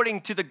shock. According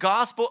to the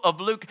Gospel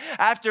of Luke,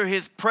 after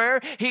his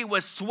prayer, he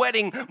was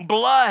sweating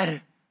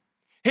blood.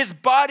 His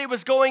body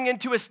was going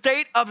into a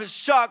state of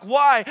shock.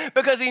 Why?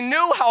 Because he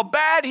knew how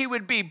bad he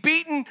would be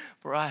beaten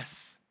for us.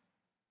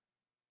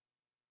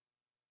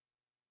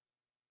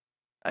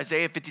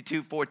 Isaiah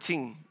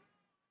 52:14,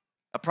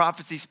 a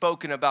prophecy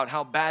spoken about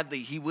how badly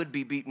he would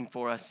be beaten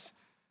for us.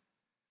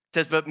 It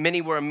says, but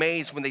many were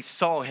amazed when they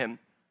saw him.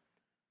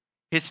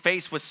 His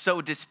face was so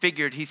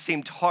disfigured, he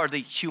seemed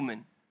hardly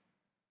human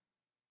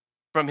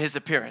from his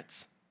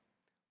appearance.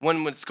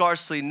 One would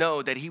scarcely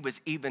know that he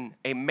was even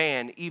a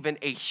man, even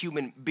a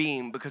human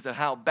being, because of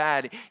how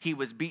bad he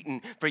was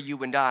beaten for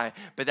you and I.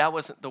 But that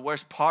wasn't the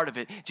worst part of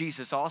it.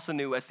 Jesus also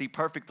knew as the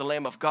perfect the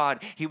Lamb of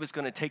God, he was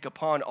going to take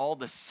upon all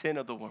the sin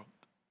of the world.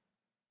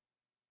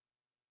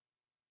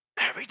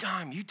 Every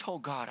time you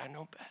told God, I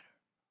know better.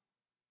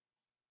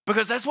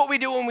 Because that's what we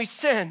do when we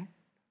sin.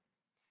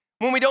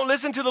 When we don't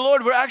listen to the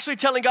Lord, we're actually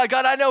telling God,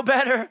 God, I know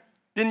better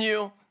than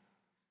you.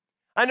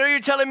 I know you're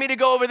telling me to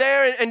go over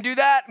there and do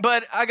that,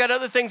 but I got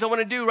other things I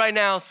want to do right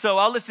now, so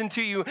I'll listen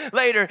to you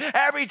later.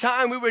 Every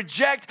time we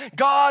reject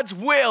God's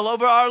will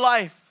over our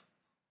life,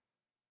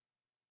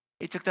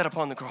 he took that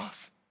upon the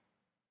cross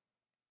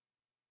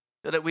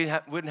so that we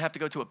wouldn't have to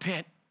go to a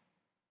pit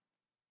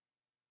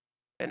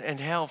and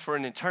hell for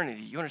an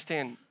eternity. You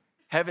understand,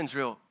 heaven's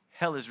real,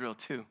 hell is real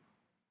too.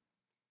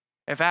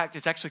 In fact,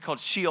 it's actually called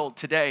Sheol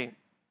today,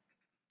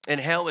 and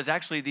hell is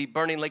actually the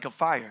burning lake of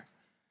fire.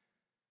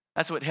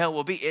 That's what hell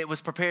will be. It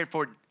was prepared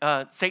for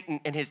Satan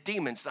and his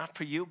demons, not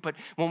for you. But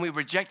when we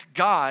reject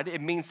God,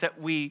 it means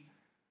that we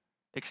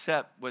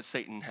accept what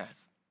Satan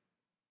has.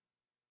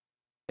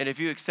 And if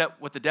you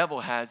accept what the devil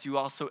has, you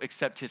also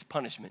accept his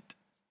punishment.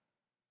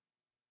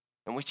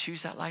 And we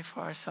choose that life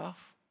for ourselves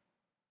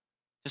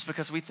just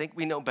because we think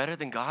we know better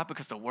than God,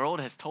 because the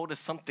world has told us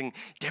something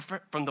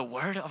different from the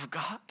word of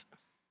God.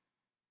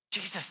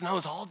 Jesus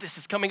knows all this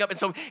is coming up. And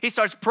so he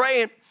starts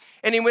praying,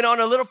 and he went on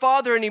a little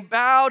farther, and he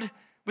bowed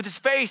with his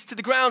face to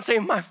the ground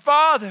saying, my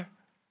Father,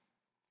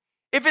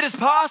 if it is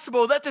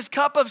possible, let this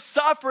cup of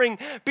suffering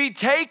be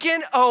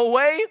taken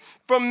away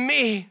from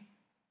me.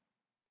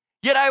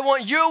 Yet I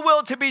want your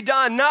will to be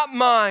done, not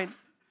mine.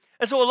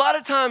 And so a lot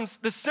of times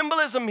the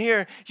symbolism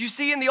here, you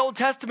see in the Old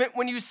Testament,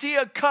 when you see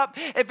a cup,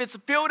 if it's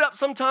filled up,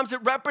 sometimes it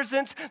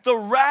represents the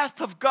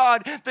wrath of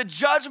God, the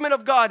judgment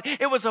of God.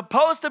 It was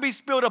supposed to be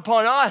spilled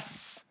upon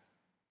us.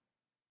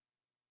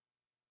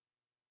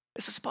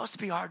 This was supposed to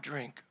be our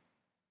drink.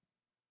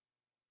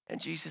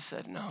 And Jesus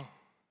said, no,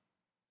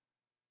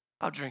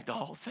 I'll drink the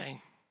whole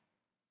thing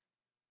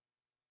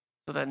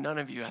so that none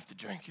of you have to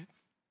drink it.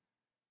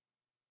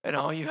 And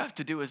all you have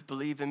to do is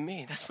believe in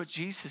me. That's what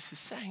Jesus is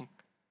saying.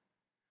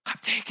 I'm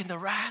taking the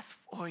wrath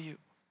for you.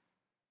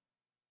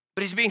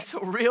 But he's being so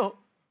real.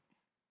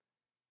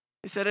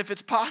 He said, if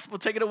it's possible,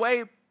 take it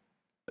away.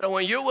 But I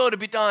want your will to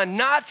be done,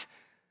 not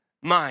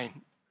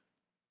mine.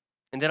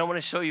 And then I want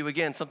to show you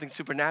again something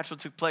supernatural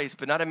took place,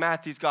 but not in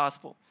Matthew's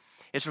gospel.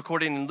 It's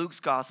recorded in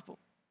Luke's gospel.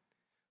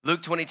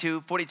 Luke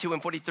 22, 42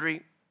 and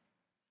 43.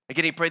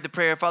 Again, he prayed the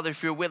prayer, Father,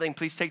 if you're willing,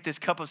 please take this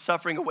cup of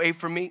suffering away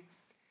from me.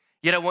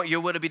 Yet I want your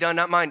will to be done,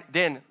 not mine.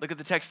 Then, look at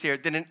the text here.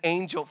 Then an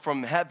angel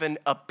from heaven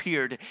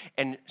appeared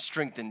and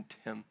strengthened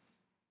him.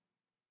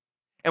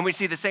 And we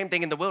see the same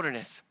thing in the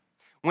wilderness.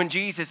 When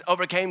Jesus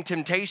overcame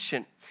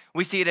temptation,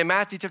 we see it in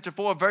Matthew chapter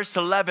 4, verse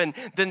 11.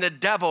 Then the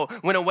devil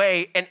went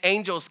away and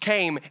angels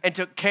came and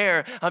took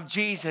care of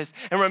Jesus.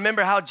 And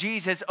remember how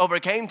Jesus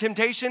overcame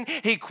temptation?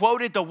 He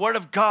quoted the word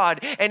of God,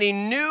 and he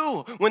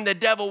knew when the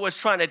devil was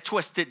trying to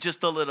twist it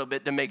just a little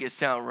bit to make it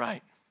sound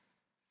right.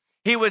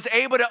 He was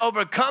able to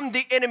overcome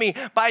the enemy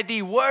by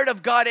the word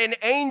of God, and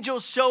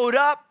angels showed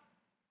up.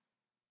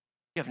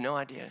 You have no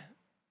idea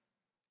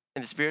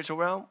in the spiritual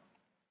realm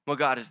what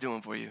God is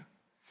doing for you.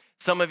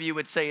 Some of you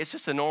would say it's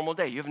just a normal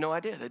day. You have no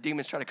idea. The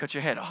demons try to cut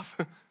your head off,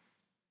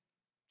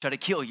 try to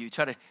kill you,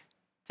 try to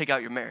take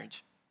out your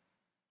marriage,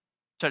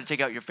 try to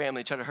take out your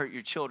family, try to hurt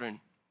your children.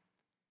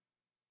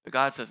 But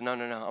God says, no, I'm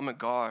going to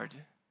guard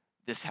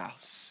this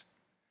house.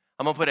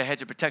 I'm going to put a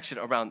hedge of protection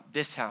around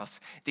this house.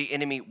 The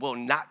enemy will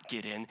not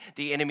get in.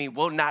 The enemy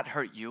will not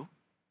hurt you.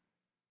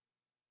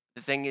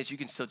 The thing is, you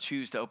can still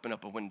choose to open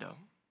up a window.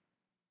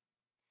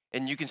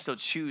 And you can still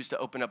choose to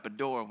open up a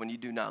door when you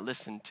do not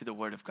listen to the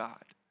word of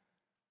God.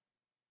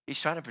 He's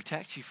trying to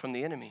protect you from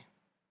the enemy.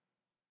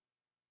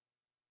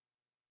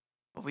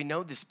 But we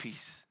know this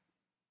piece.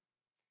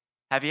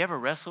 Have you ever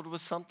wrestled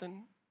with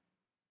something?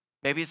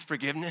 Maybe it's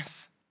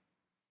forgiveness.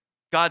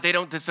 God, they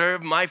don't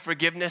deserve my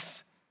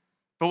forgiveness.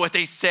 For what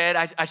they said,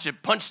 I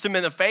should punch them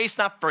in the face,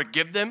 not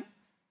forgive them.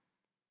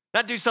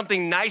 Not do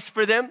something nice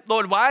for them.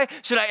 Lord, why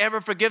should I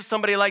ever forgive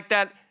somebody like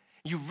that?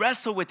 You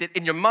wrestle with it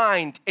in your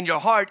mind, in your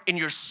heart, in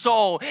your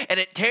soul, and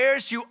it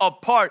tears you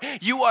apart.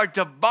 You are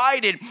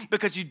divided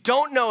because you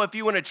don't know if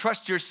you want to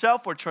trust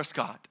yourself or trust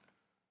God.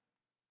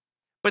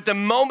 But the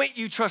moment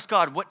you trust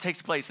God, what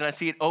takes place? And I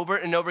see it over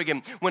and over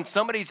again. When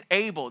somebody's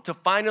able to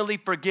finally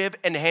forgive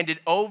and hand it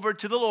over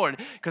to the Lord,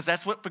 because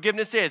that's what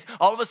forgiveness is,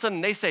 all of a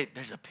sudden they say,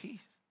 there's a peace.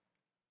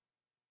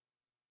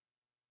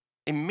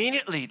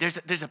 Immediately,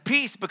 there's a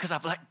peace because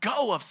I've let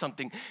go of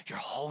something. You're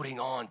holding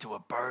on to a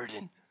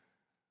burden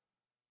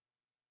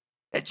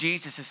that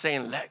Jesus is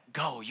saying, let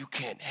go. You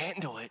can't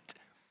handle it.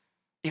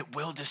 It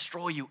will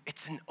destroy you.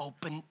 It's an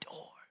open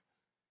door.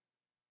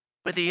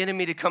 For the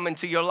enemy to come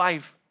into your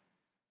life,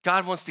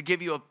 God wants to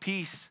give you a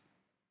peace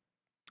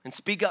and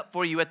speak up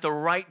for you at the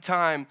right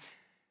time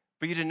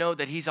for you to know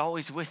that he's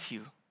always with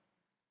you,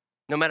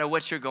 no matter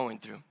what you're going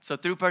through. So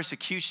through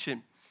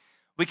persecution,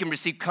 we can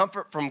receive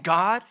comfort from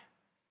God,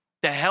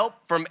 the help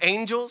from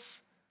angels,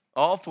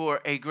 all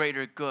for a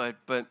greater good.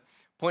 But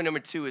point number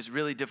 2 is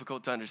really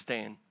difficult to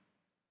understand.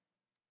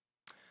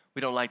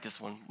 We don't like this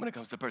one when it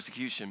comes to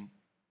persecution.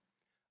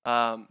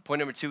 Point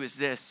number 2 is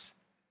this: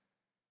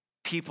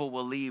 people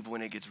will leave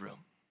when it gets real.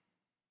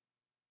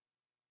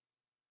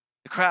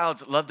 The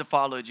crowds loved to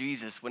follow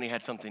Jesus when he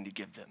had something to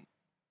give them.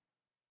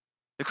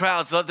 The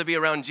crowds loved to be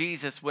around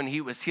Jesus when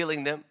he was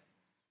healing them,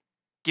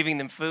 giving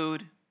them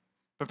food,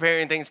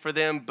 preparing things for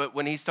them. But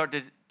when he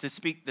started to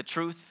speak the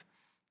truth,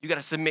 you got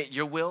to submit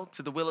your will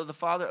to the will of the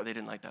Father. Oh, they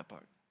didn't like that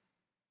part.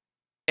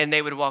 And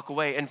they would walk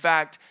away. In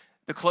fact,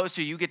 the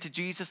closer you get to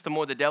Jesus, the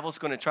more the devil's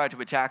going to try to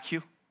attack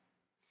you.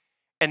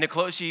 And the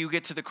closer you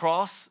get to the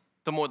cross,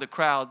 the more the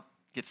crowd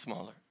gets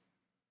smaller.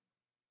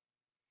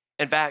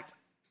 In fact,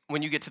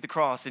 when you get to the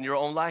cross in your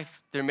own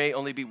life, there may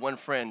only be one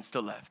friend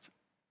still left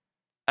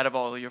out of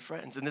all of your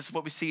friends. And this is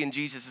what we see in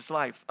Jesus'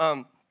 life.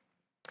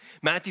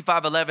 Matthew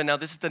 5:11, now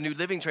this is the New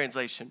Living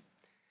Translation,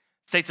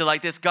 states it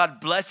like this: God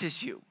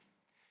blesses you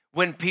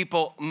when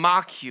people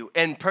mock you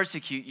and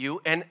persecute you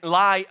and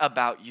lie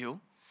about you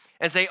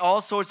and say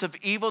all sorts of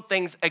evil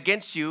things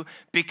against you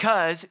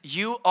because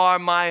you are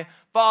my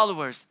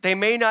followers. They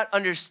may not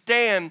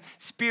understand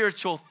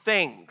spiritual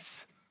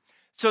things.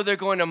 So they're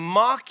going to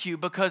mock you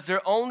because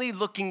they're only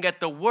looking at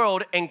the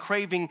world and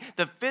craving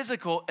the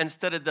physical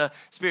instead of the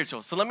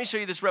spiritual. So let me show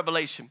you this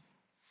revelation.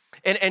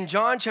 In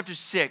John chapter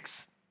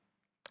 6,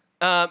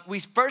 we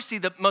first see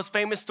the most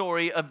famous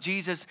story of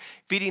Jesus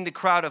feeding the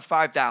crowd of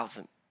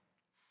 5,000.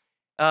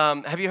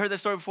 Have you heard that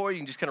story before? You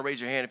can just kind of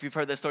raise your hand if you've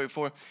heard that story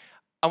before.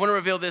 I want to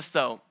reveal this,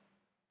 though.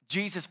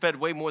 Jesus fed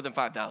way more than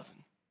 5,000.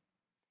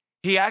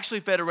 He actually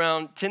fed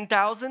around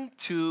 10,000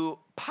 to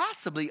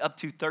possibly up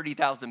to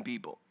 30,000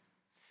 people.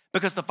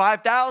 Because the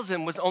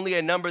 5,000 was only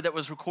a number that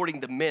was recording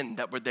the men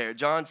that were there.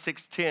 John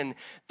 6:10,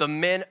 the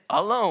men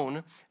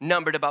alone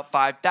numbered about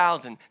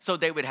 5,000. So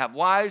they would have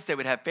wives, they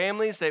would have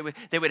families, they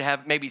would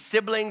have maybe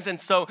siblings. And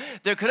so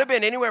there could have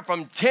been anywhere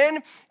from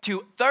 10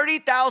 to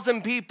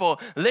 30,000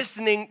 people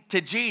listening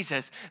to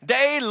Jesus.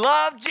 They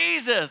loved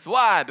Jesus.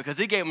 Why? Because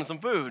he gave them some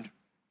food,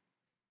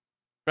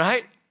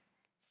 right?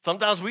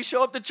 Sometimes we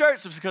show up to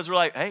church because we're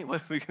like, hey, we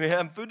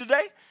have food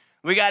today?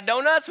 We got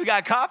donuts, we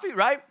got coffee,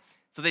 right?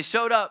 So they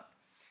showed up.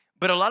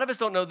 But a lot of us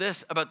don't know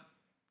this about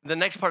the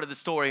next part of the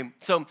story.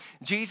 So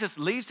Jesus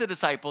leaves the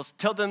disciples,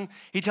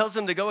 he tells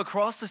them to go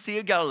across the Sea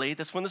of Galilee.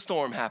 That's when the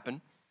storm happened.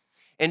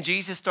 And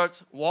Jesus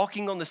starts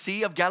walking on the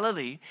Sea of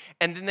Galilee,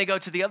 and then they go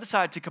to the other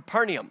side to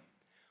Capernaum.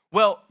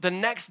 Well, the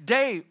next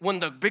day, when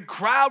the big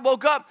crowd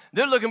woke up,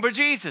 they're looking for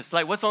Jesus.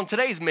 Like, what's on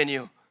today's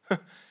menu?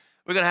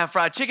 We're going to have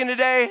fried chicken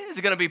today. Is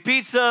it going to be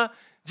pizza?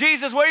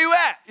 Jesus, where you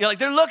at? You're like,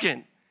 they're looking,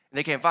 and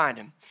they can't find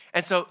him.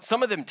 And so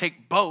some of them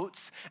take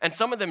boats, and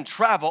some of them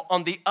travel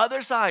on the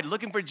other side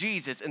looking for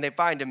Jesus, and they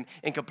find him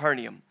in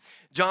Capernaum.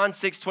 John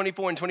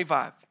 6:24 and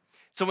 25.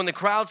 So when the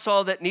crowd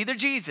saw that neither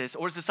Jesus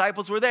or his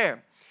disciples were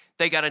there,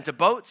 they got into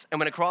boats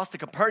and went across to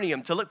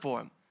Capernaum to look for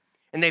him.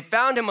 And they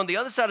found him on the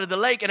other side of the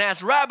lake and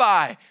asked,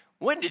 Rabbi,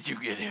 when did you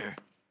get here?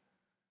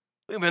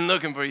 We've been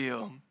looking for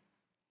you.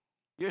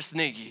 You're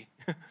sneaky.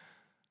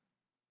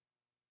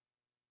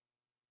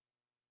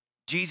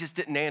 Jesus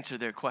didn't answer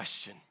their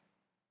question.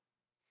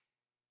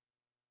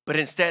 But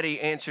instead, he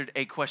answered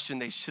a question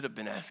they should have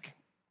been asking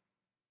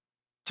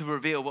to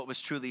reveal what was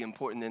truly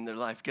important in their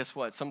life. Guess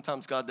what?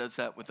 Sometimes God does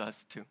that with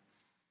us too.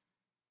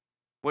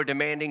 We're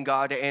demanding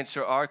God to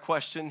answer our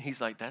question. He's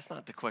like, that's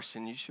not the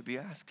question you should be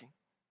asking.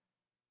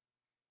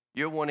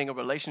 You're wanting a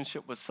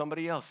relationship with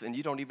somebody else, and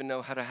you don't even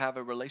know how to have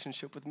a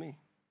relationship with me.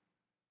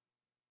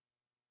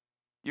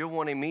 You're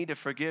wanting me to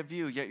forgive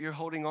you, yet you're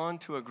holding on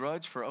to a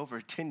grudge for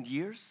over 10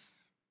 years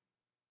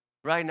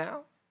right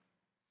now.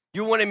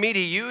 You wanted me to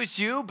use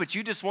you, but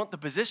you just want the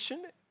position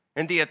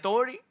and the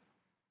authority.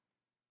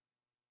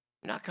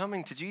 You're not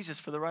coming to Jesus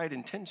for the right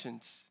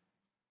intentions.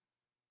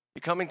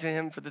 You're coming to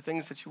him for the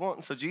things that you want.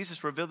 And so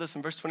Jesus revealed this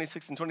in verse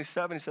 26 and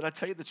 27. He said, I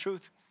tell you the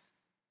truth.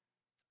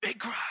 Big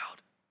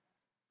crowd.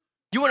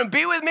 You want to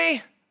be with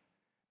me?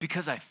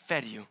 Because I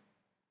fed you.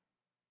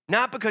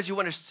 Not because you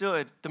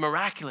understood the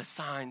miraculous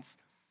signs,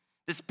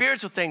 the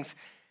spiritual things.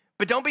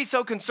 But don't be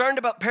so concerned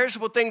about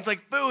perishable things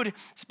like food.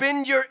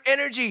 Spend your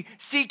energy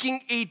seeking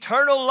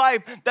eternal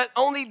life that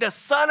only the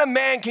Son of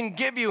Man can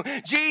give you.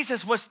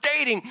 Jesus was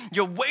stating,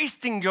 you're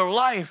wasting your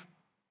life.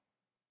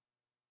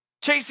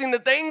 Chasing the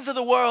things of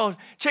the world,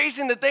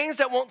 chasing the things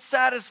that won't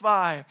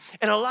satisfy.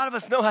 And a lot of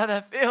us know how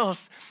that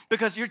feels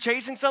because you're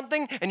chasing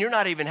something and you're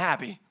not even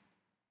happy.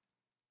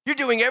 You're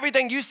doing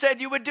everything you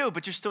said you would do,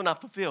 but you're still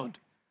not fulfilled.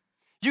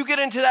 You get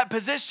into that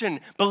position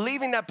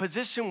believing that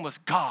position was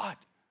God.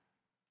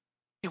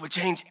 It would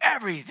change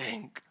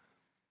everything.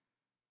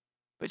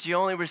 But you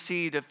only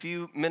received a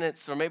few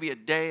minutes or maybe a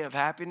day of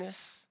happiness,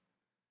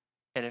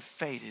 and it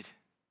faded.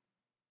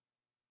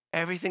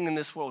 Everything in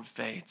this world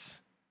fades.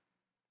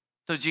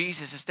 So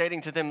Jesus is stating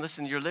to them,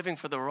 listen, you're living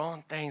for the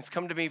wrong things.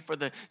 Come to me for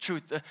the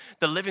truth,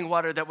 the living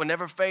water that will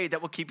never fade,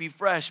 that will keep you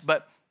fresh.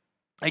 But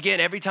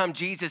again, every time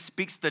Jesus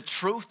speaks the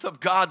truth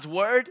of God's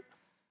word,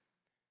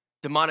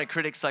 demonic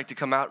critics like to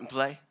come out and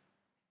play.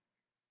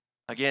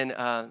 Again,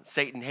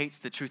 Satan hates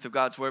the truth of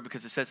God's word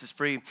because it sets us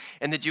free.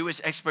 And the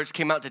Jewish experts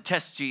came out to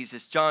test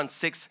Jesus. John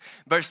 6,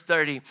 verse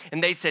 30.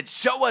 And they said,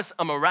 show us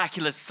a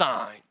miraculous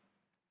sign.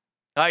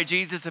 All right,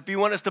 Jesus, if you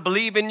want us to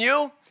believe in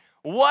you,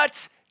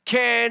 what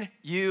can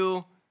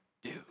you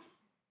do?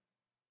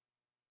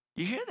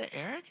 You hear the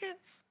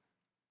arrogance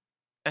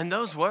in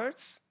those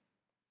words?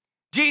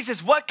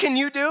 Jesus, what can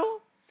you do?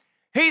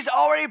 He's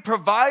already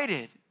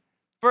provided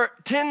for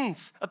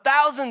tens of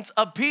thousands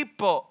of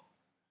people.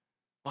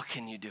 What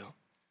can you do?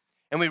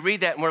 And we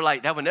read that and we're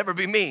like, that would never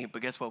be me.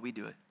 But guess what? We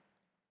do it.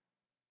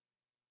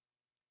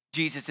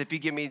 Jesus, if you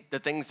give me the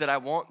things that I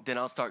want, then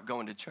I'll start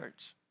going to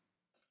church.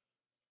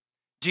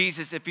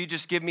 Jesus, if you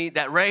just give me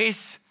that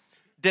raise,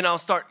 then I'll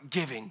start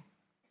giving.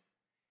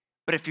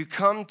 But if you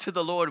come to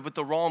the Lord with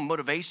the wrong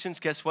motivations,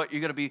 guess what?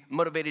 You're going to be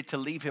motivated to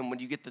leave him when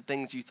you get the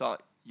things you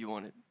thought you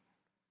wanted.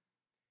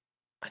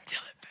 Until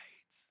it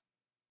fades.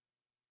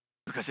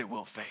 Because it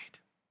will fade.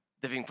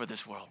 Living for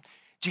this world.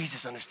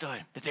 Jesus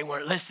understood that they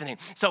weren't listening.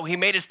 So he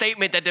made a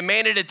statement that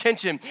demanded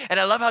attention.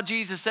 And I love how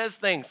Jesus says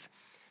things.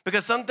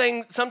 Because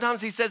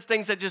sometimes he says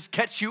things that just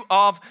catch you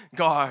off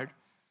guard.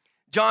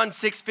 John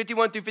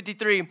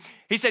 6:51-53,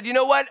 he said, you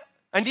know what?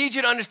 I need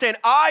you to understand,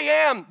 I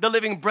am the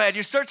living bread.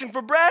 You're searching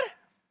for bread?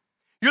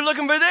 You're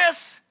looking for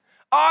this?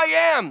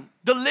 I am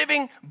the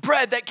living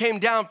bread that came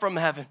down from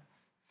heaven.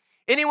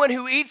 Anyone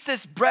who eats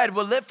this bread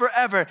will live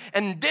forever,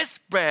 and this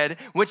bread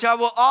which I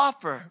will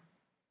offer,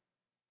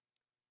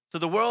 so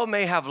the world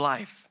may have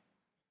life,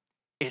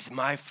 is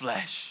my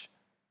flesh.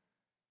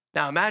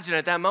 Now imagine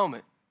at that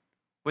moment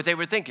what they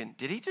were thinking.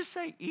 Did he just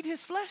say eat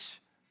his flesh?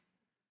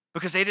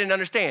 Because they didn't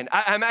understand.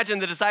 I imagine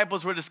the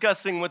disciples were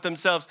discussing with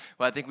themselves,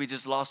 well, I think we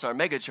just lost our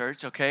mega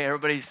church, okay?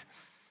 Everybody's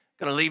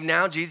gonna leave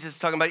now. Jesus is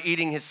talking about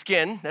eating his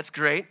skin. That's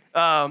great.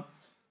 The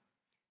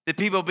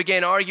people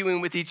began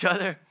arguing with each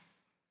other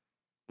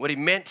what he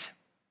meant.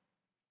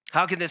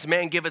 How can this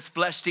man give us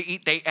flesh to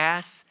eat, they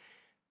asked.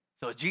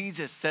 So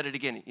Jesus said it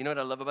again. You know what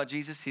I love about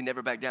Jesus? He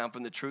never backed down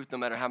from the truth, no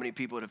matter how many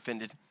people it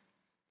offended.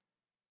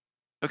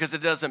 Because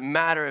it doesn't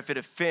matter if it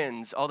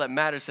offends. All that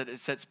matters is that it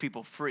sets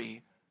people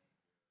free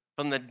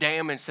from the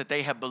damage that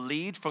they have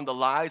believed from the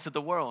lies of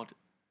the world.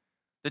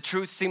 The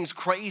truth seems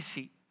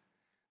crazy.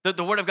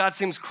 The word of God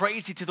seems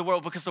crazy to the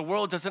world because the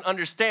world doesn't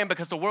understand,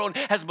 because the world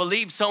has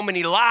believed so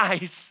many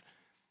lies.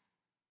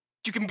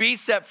 You can be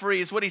set free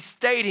is what he's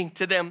stating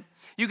to them.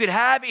 You could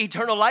have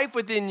eternal life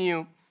within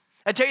you.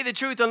 I tell you the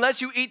truth,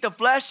 unless you eat the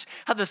flesh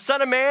of the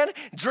Son of Man,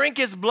 drink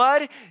his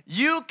blood,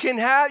 you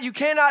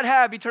cannot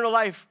have eternal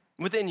life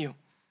within you.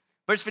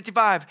 Verse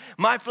 55,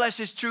 my flesh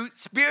is true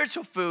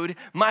spiritual food.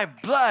 My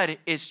blood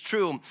is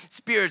true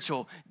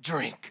spiritual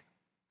drink.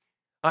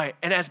 All right,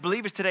 and as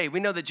believers today, we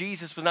know that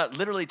Jesus was not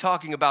literally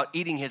talking about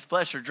eating his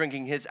flesh or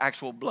drinking his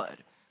actual blood,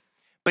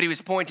 but he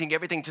was pointing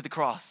everything to the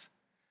cross.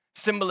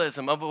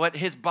 Symbolism of what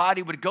his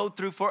body would go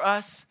through for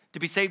us to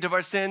be saved of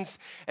our sins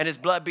and his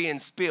blood being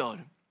spilled.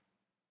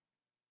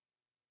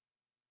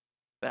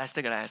 But I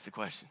still got to ask the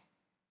question,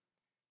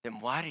 then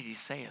why did he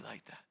say it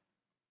like that?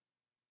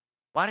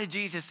 Why did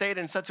Jesus say it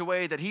in such a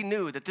way that he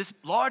knew that this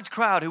large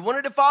crowd who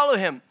wanted to follow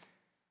him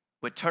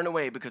would turn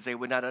away because they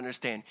would not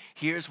understand?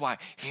 Here's why.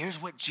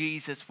 Here's what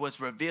Jesus was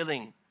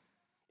revealing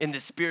in the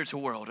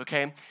spiritual world,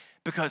 okay?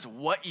 Because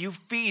what you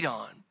feed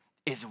on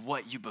is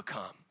what you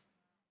become.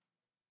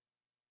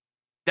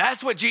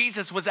 That's what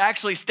Jesus was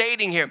actually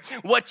stating here.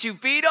 What you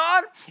feed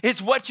on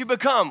is what you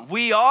become.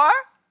 We are,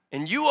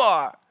 and you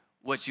are,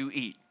 what you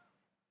eat,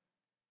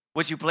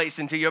 what you place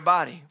into your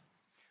body.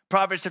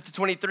 Proverbs chapter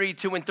 23,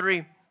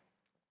 2-3.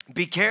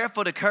 Be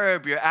careful to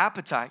curb your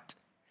appetite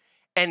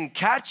and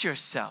catch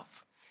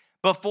yourself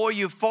before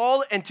you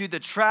fall into the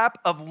trap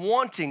of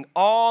wanting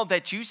all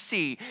that you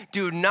see.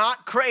 Do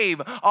not crave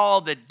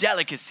all the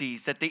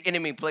delicacies that the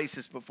enemy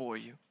places before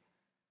you.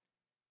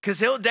 Because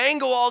he'll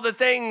dangle all the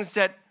things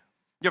that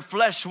your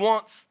flesh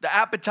wants, the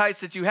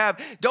appetites that you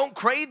have. Don't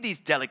crave these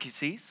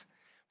delicacies,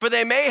 for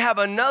they may have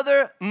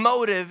another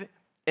motive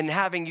in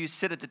having you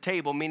sit at the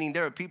table, meaning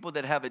there are people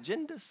that have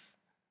agendas.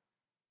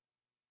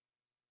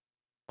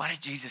 Why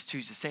did Jesus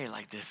choose to say it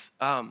like this?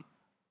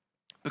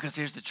 Because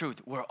here's the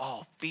truth. We're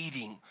all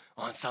feeding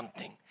on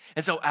something.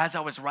 And so as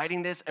I was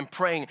writing this and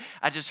praying,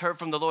 I just heard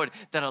from the Lord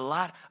that a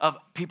lot of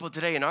people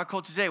today, in our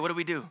culture today, what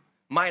do?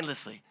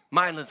 Mindlessly,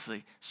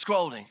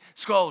 scrolling.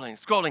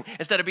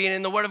 Instead of being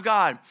in the Word of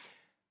God.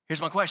 Here's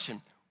my question.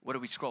 What are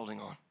we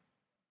scrolling on?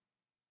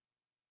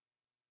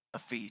 A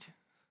feed.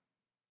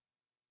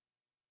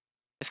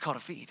 It's called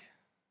a feed.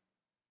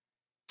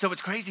 So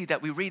it's crazy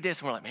that we read this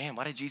and we're like, man,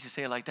 why did Jesus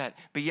say it like that?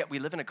 But yet we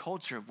live in a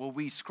culture where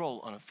we scroll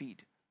on a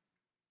feed.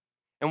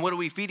 And what are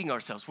we feeding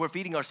ourselves? We're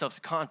feeding ourselves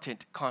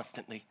content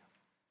constantly.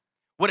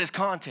 What is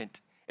content?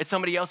 It's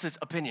somebody else's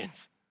opinions,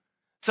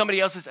 somebody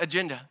else's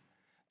agenda.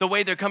 The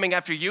way they're coming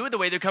after you, the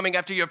way they're coming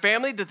after your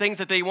family, the things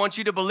that they want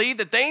you to believe,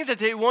 the things that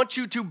they want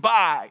you to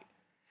buy.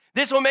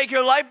 This will make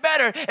your life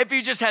better if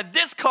you just had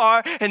this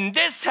car and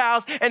this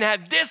house and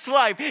had this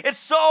life. It's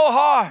so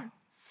hard.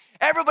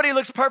 Everybody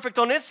looks perfect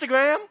on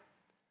Instagram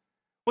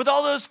with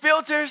all those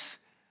filters,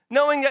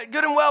 knowing that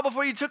good and well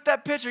before you took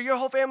that picture, your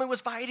whole family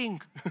was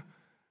fighting.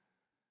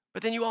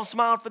 But then you all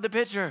smiled for the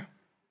picture.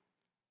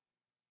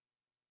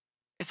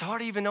 It's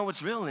hard to even know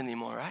what's real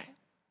anymore, right?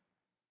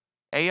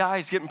 AI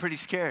is getting pretty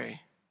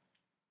scary.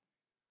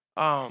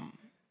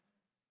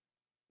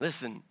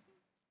 Listen,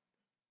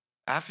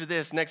 after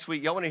this, next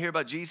week, y'all want to hear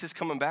about Jesus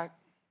coming back?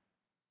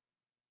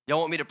 Y'all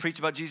want me to preach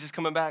about Jesus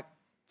coming back?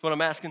 That's what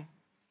I'm asking.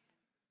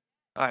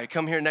 All right,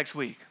 come here next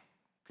week,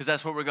 because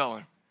that's where we're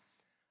going.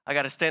 I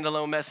got a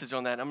standalone message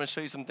on that. I'm going to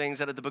show you some things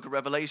out of the book of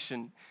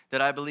Revelation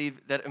that I believe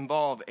that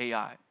involve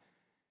AI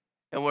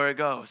and where it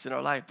goes in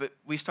our life. But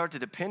we start to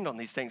depend on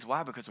these things.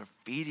 Why? Because we're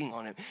feeding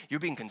on it.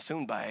 You're being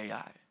consumed by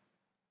AI.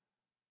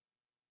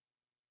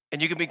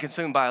 And you can be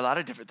consumed by a lot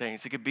of different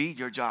things. It could be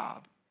your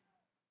job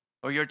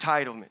or your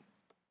entitlement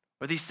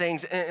or these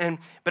things.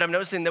 But I'm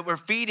noticing that we're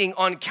feeding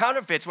on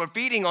counterfeits. We're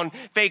feeding on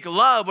fake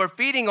love. We're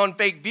feeding on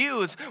fake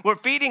views. We're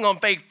feeding on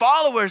fake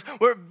followers.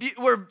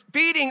 We're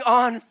feeding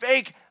on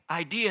fake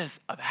ideas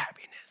of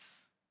happiness.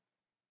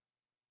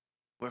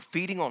 We're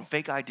feeding on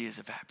fake ideas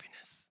of happiness.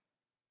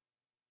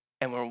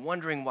 and we're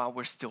wondering why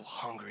we're still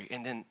hungry.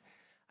 And then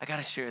I got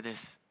to share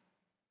this.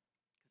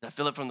 I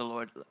feel it from the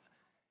Lord.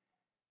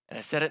 And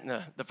I said it in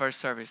the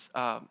first service.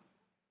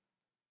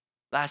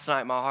 Last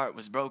night, my heart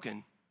was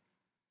broken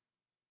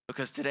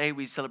because today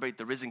we celebrate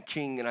the risen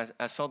King. And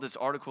I saw this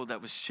article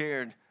that was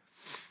shared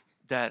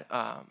that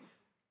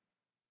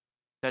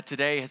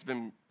today has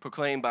been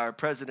proclaimed by our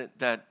president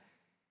that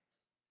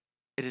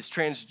it is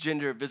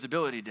Transgender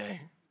Visibility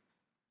Day.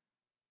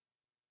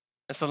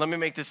 And so let me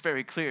make this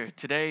very clear.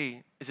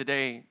 Today is a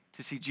day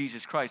to see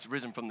Jesus Christ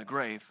risen from the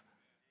grave.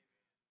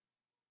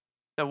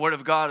 The word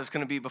of God is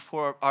going to be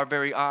before our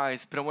very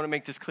eyes. But I want to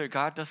make this clear.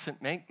 God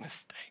doesn't make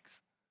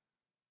mistakes.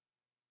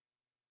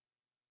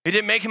 He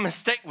didn't make a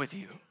mistake with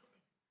you.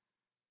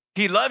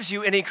 He loves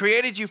you and he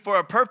created you for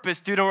a purpose.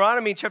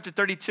 Deuteronomy chapter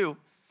 32,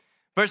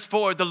 verse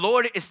 4, the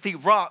Lord is the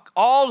rock.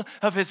 All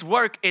of his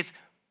work is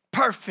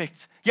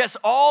perfect. Yes,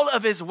 all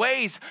of his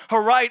ways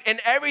are right in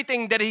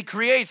everything that he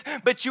creates,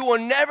 but you will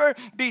never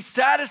be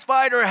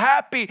satisfied or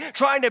happy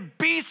trying to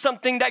be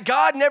something that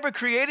God never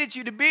created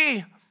you to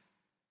be.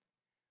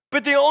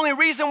 But the only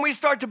reason we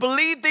start to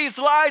believe these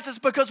lies is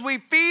because we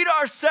feed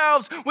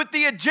ourselves with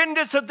the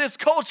agendas of this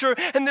culture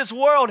and this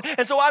world.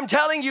 And so I'm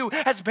telling you,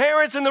 as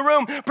parents in the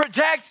room,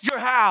 protect your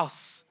house.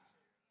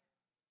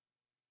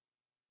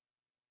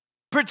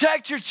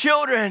 Protect your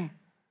children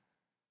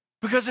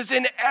because it's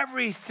in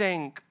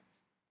everything.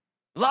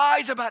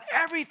 Lies about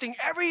everything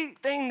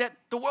that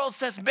the world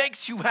says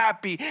makes you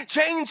happy.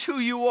 Change who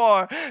you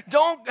are.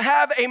 Don't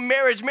have a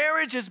marriage.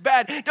 Marriage is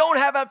bad. Don't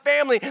have a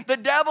family. The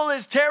devil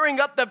is tearing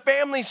up the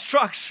family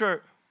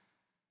structure,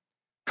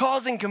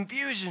 causing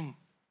confusion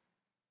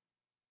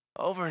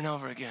over and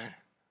over again.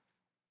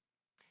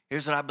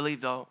 Here's what I believe,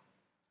 though.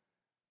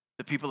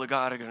 The people of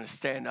God are going to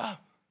stand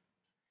up,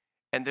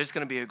 and there's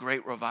going to be a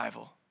great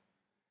revival.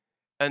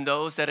 And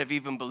those that have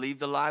even believed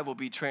the lie will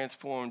be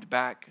transformed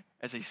back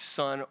as a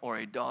son or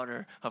a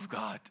daughter of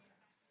God.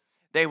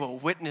 They will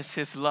witness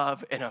his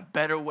love in a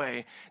better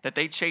way. That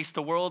they chased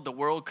the world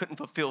couldn't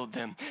fulfill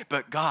them.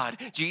 But God,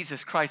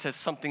 Jesus Christ, has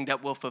something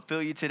that will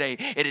fulfill you today.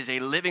 It is a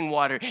living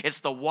water.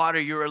 It's the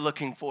water you're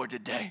looking for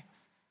today.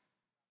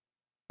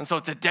 And so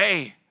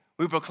today,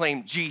 we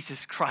proclaim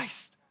Jesus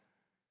Christ.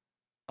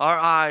 Our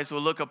eyes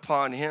will look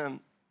upon him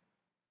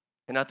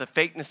and not the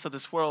fakeness of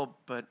this world,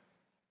 but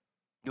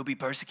you'll be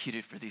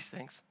persecuted for these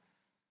things.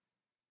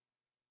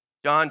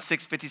 John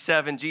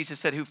 6:57, Jesus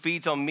said, who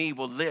feeds on me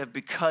will live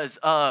because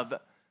of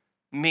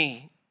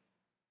me.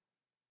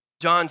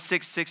 John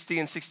 6:60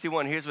 and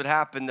 61, here's what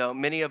happened though.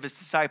 Many of his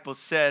disciples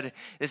said,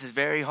 this is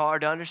very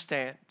hard to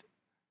understand.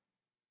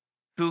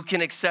 Who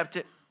can accept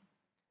it?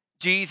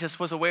 Jesus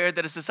was aware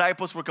that his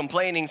disciples were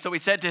complaining, so he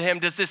said to him,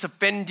 does this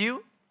offend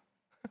you?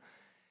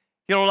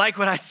 You don't like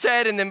what I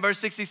said? And then verse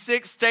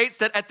 66 states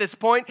that at this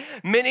point,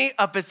 many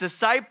of his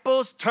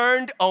disciples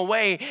turned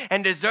away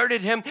and deserted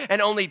him, and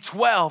only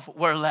 12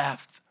 were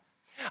left.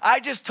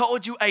 I just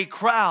told you a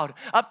crowd,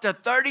 up to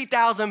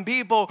 30,000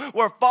 people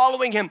were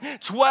following him.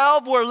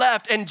 12 were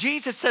left, and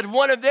Jesus said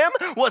one of them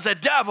was a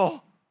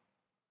devil.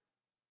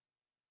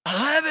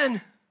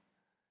 11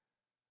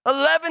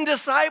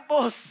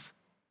 disciples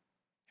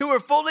who are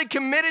fully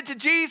committed to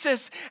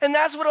Jesus. And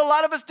that's what a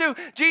lot of us do.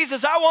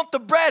 Jesus, I want the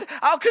bread.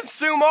 I'll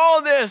consume all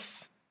of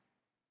this.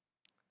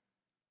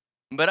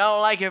 But I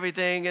don't like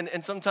everything.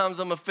 And sometimes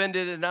I'm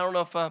offended and I don't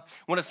know if I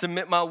want to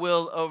submit my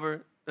will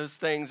over those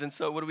things. And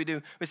so what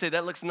do? We say,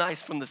 that looks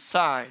nice from the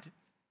side,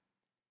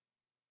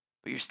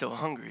 but you're still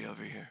hungry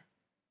over here.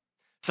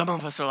 Some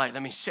of us are like,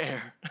 let me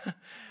share.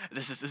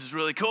 This is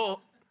really cool.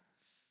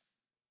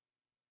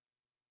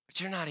 But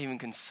you're not even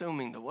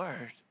consuming the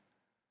word.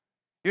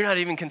 You're not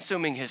even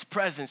consuming his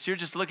presence. You're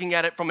just looking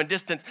at it from a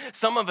distance.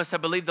 Some of us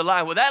have believed the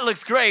lie. Well, that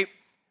looks great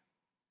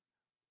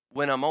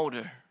when I'm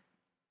older.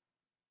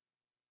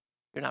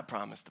 You're not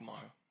promised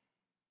tomorrow.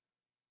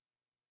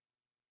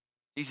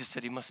 Jesus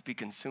said he must be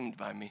consumed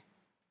by me.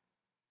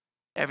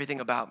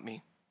 Everything about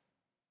me.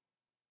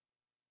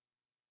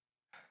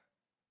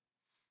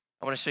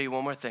 I want to show you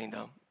one more thing,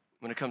 though,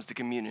 when it comes to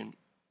communion.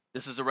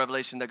 This is a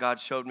revelation that God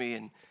showed me,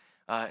 and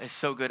it's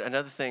so good.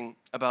 Another thing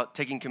about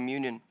taking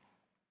communion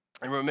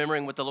and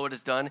remembering what the Lord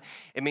has done,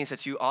 it means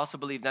that you also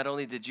believe not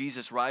only did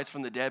Jesus rise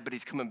from the dead, but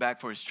he's coming back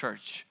for his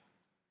church.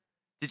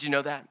 Did you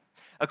know that?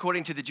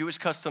 According to the Jewish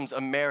customs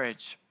of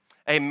marriage,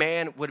 a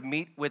man would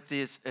meet with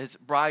his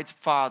bride's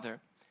father,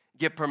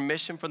 get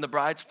permission from the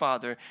bride's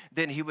father,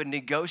 then he would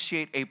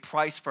negotiate a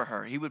price for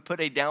her. He would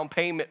put a down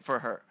payment for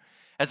her,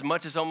 as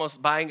much as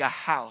almost buying a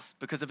house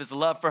because of his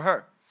love for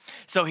her.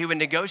 So he would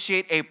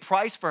negotiate a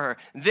price for her.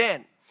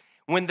 Then,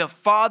 when the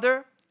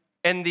father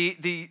and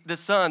the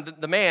son,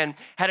 the man,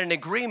 had an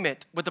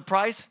agreement with the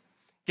price,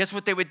 guess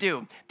what they would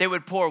do? They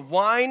would pour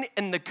wine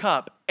in the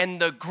cup,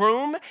 and the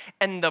groom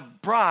and the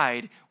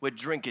bride would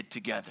drink it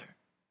together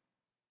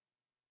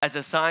as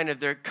a sign of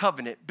their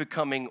covenant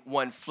becoming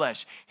one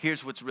flesh.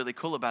 Here's what's really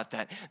cool about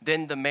that.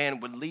 Then the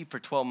man would leave for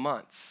 12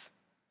 months.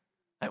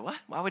 Like, what?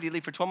 Why would he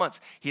leave for 12 months?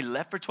 He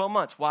left for 12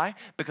 months. Why?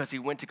 Because he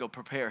went to go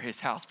prepare his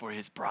house for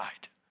his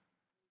bride.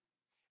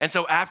 And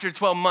so after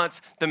 12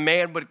 months, the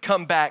man would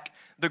come back,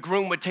 the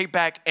groom would take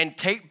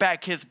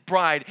back his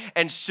bride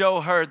and show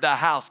her the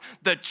house.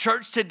 The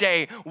church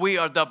today, we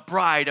are the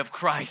bride of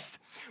Christ.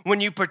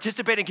 When you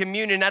participate in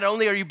communion, not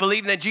only are you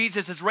believing that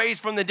Jesus is raised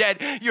from the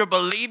dead, you're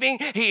believing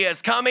he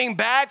is coming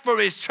back for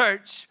his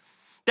church,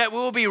 that we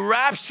will be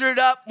raptured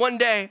up one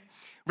day.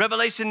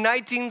 Revelation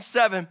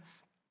 19:7.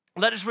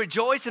 Let us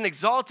rejoice and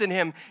exalt in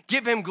him.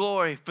 Give him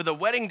glory, for the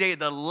wedding day,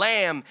 the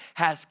Lamb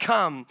has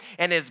come,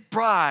 and his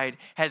bride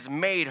has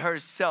made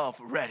herself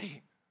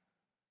ready.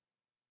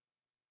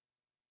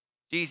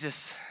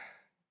 Jesus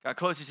got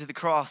closer to the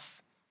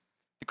cross.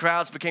 The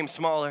crowds became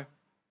smaller.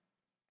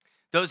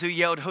 Those who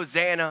yelled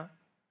Hosanna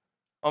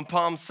on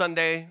Palm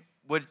Sunday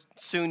would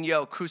soon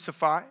yell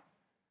crucify.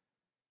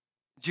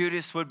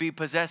 Judas would be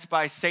possessed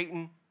by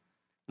Satan,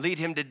 lead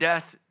him to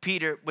death.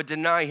 Peter would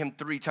deny him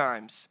 3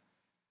 times.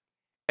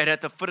 And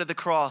at the foot of the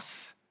cross,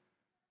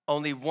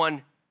 only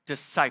one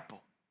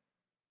disciple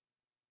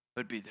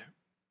would be there.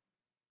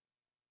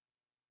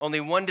 Only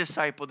one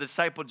disciple, the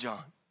disciple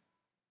John,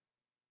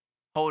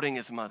 holding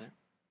his mother.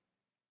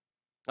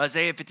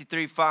 Isaiah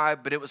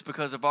 53:5, but it was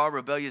because of our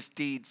rebellious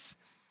deeds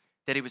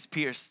that he was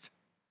pierced,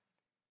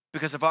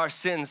 because of our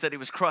sins that he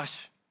was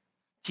crushed.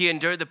 He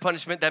endured the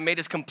punishment that made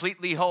us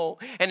completely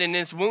whole, and in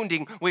his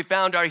wounding we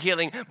found our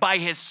healing. By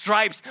his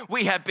stripes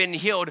we have been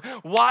healed.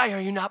 Why are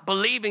you not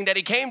believing that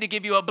he came to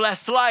give you a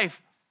blessed life?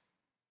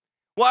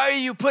 Why are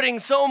you putting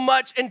so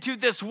much into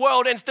this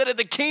world instead of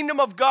the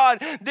kingdom of God?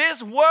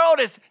 This world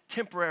is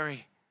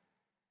temporary.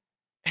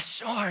 It's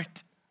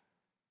short.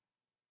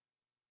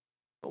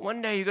 But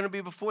one day you're going to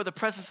be before the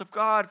presence of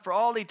God for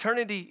all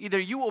eternity. Either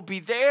you will be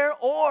there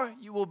or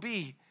you will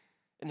be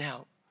in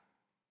hell.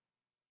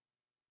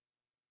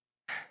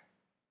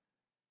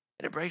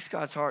 And it breaks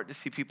God's heart to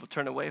see people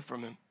turn away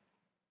from him.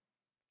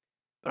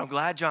 But I'm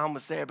glad John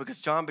was there, because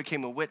John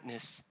became a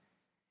witness.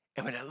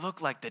 And when it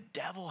looked like the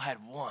devil had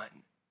won,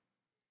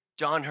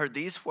 John heard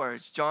these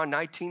words, John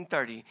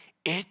 19:30,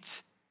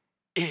 it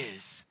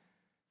is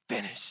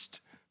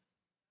finished.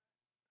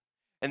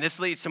 And this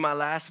leads to my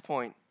last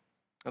point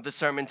of the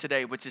sermon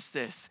today, which is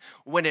this.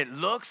 When it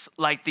looks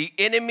like the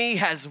enemy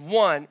has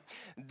won,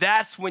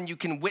 that's when you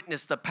can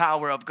witness the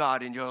power of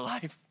God in your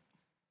life.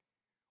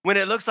 When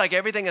it looks like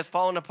everything has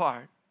fallen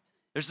apart,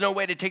 there's no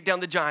way to take down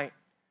the giant.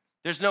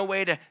 There's no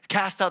way to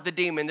cast out the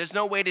demon. There's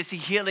no way to see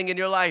healing in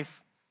your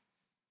life.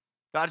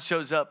 God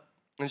shows up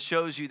and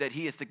shows you that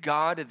he is the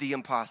God of the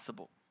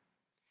impossible.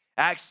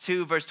 Acts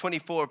 2, verse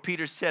 24,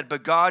 Peter said,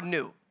 but God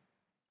knew.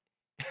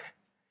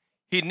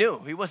 He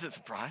knew. He wasn't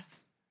surprised.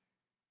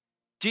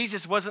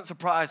 Jesus wasn't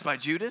surprised by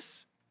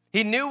Judas.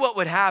 He knew what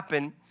would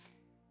happen,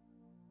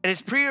 and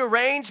his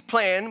prearranged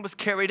plan was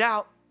carried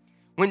out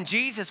when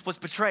Jesus was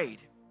betrayed.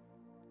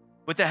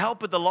 With the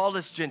help of the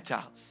lawless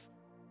Gentiles,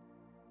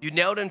 you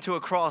nailed him to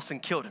a cross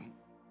and killed him.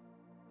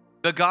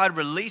 But God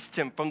released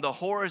him from the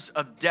horrors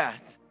of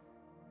death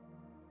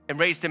and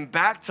raised him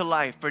back to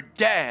life, for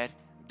death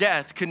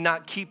could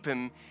not keep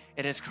him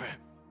in his grip.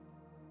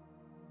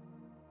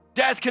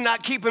 Death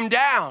cannot keep him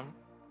down.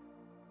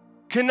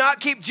 Cannot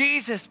keep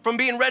Jesus from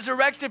being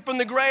resurrected from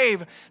the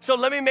grave. So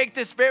let me make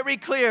this very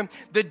clear.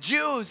 The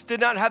Jews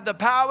did not have the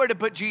power to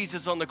put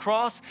Jesus on the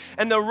cross,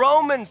 and the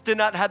Romans did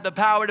not have the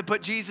power to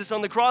put Jesus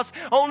on the cross.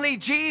 Only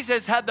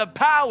Jesus had the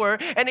power,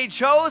 and he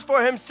chose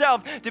for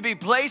himself to be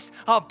placed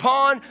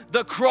upon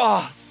the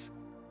cross.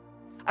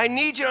 I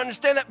need you to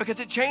understand that,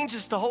 because it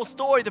changes the whole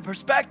story, the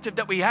perspective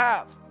that we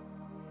have.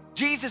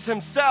 Jesus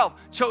himself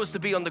chose to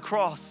be on the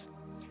cross.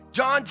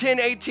 John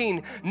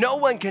 10:18, no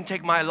one can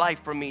take my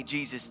life from me,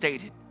 Jesus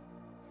stated.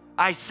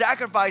 I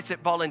sacrifice it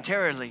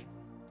voluntarily,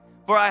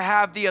 for I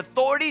have the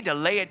authority to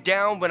lay it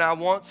down when I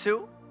want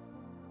to,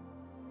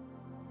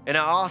 and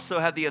I also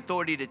have the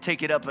authority to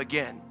take it up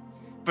again.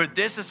 For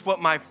this is what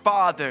my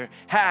Father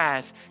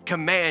has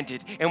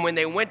commanded. And when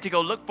they went to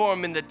go look for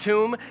him in the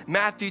tomb,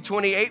 Matthew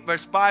 28,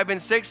 verse 5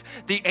 and 6,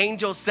 the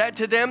angel said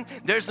to them,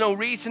 there's no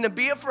reason to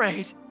be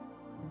afraid.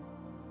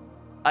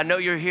 I know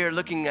you're here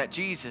looking at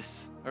Jesus,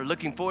 or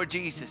looking for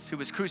Jesus who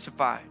was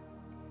crucified.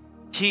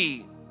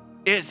 He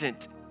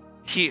isn't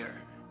here.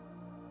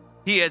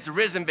 He has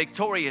risen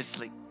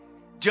victoriously.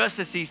 Just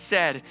as he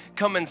said,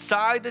 come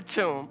inside the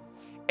tomb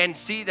and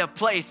see the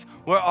place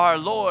where our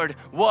Lord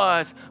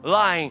was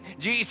lying.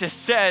 Jesus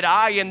said,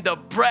 I am the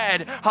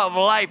bread of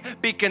life.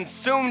 Be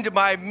consumed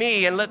by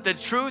me and let the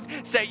truth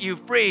set you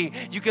free.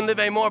 You can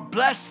live a more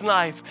blessed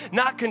life,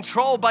 not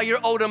controlled by your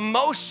old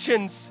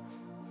emotions,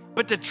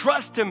 but to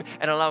trust him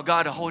and allow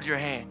God to hold your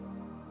hand.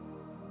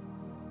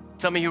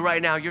 Some of you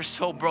right now, you're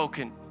so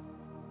broken.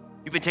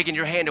 You've been taking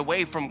your hand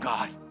away from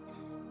God.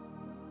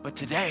 But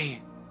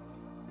today,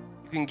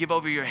 you can give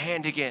over your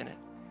hand again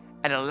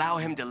and allow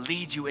him to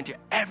lead you into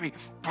every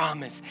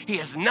promise. He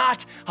has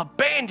not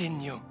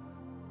abandoned you.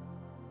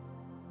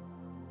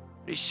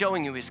 But he's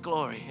showing you his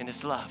glory and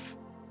his love.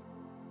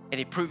 And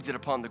he proved it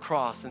upon the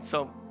cross. And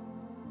so,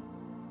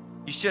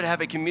 you should have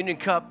a communion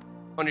cup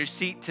on your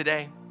seat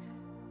today.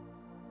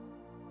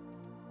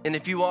 And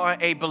if you are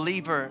a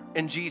believer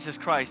in Jesus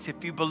Christ,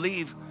 if you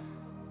believe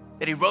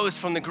that he rose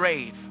from the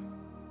grave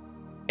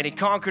and he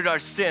conquered our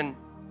sin.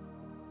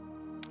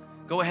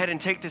 Go ahead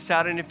and take this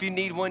out, and if you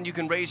need one, you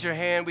can raise your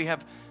hand. We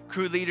have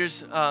crew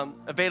leaders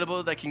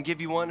available that can give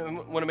you one. I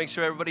want to make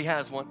sure everybody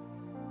has one.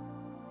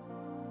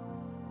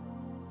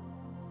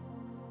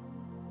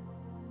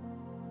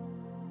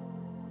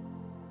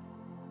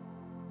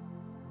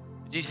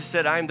 Jesus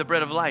said, I am the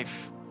bread of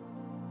life.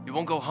 You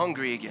won't go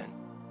hungry again.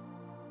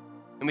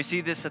 And we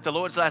see this at the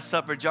Lord's Last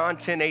Supper, John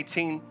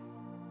 10:18.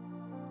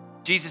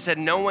 Jesus said,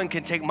 no one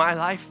can take my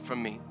life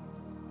from me.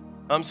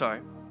 I'm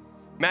sorry.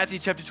 Matthew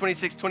chapter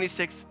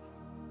 26:26.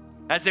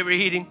 As they were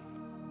eating,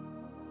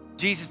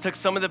 Jesus took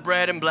some of the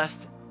bread and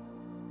blessed it.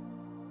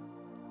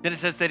 Then it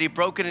says that he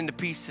broke it into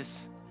pieces.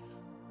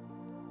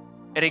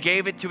 And he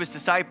gave it to his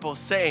disciples,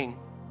 saying,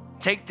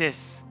 take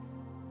this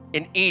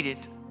and eat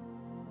it.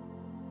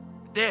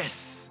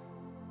 This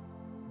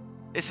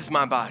is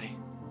my body.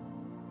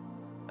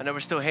 I know we're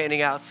still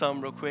handing out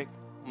some real quick.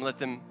 I'm gonna let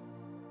them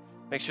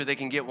make sure they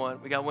can get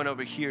one. We got one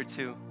over here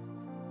too.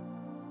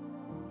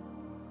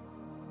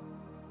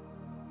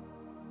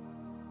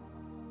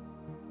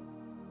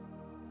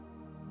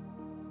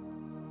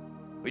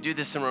 We do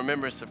this in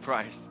remembrance of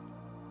Christ,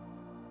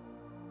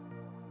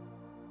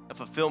 a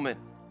fulfillment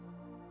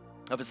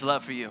of his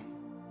love for you.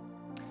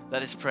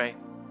 Let us pray.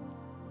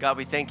 God,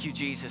 we thank you,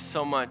 Jesus,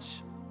 so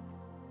much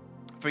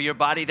for your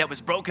body that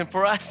was broken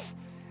for us,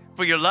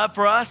 for your love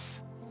for us,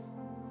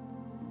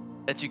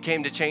 that you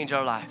came to change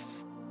our lives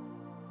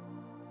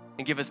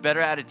and give us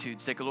better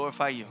attitudes that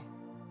glorify you.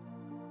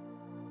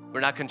 We're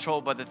not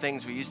controlled by the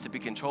things we used to be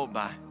controlled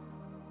by,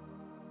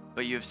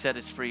 but you have set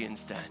us free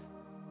instead.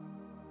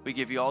 We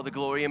give you all the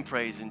glory and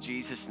praise in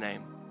Jesus'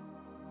 name.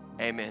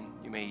 Amen.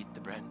 You may eat the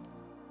bread.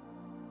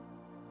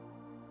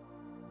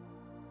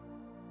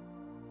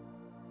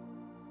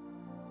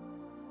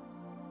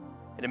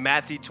 And in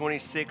Matthew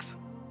 26,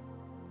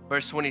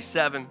 verse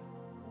 27,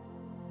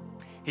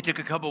 he took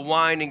a cup of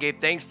wine and gave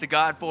thanks to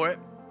God for it.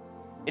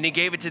 And he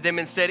gave it to them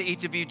and said,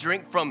 each of you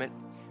drink from it.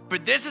 For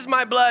this is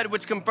my blood,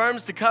 which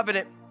confirms the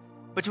covenant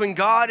between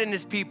God and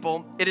his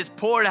people. It is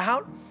poured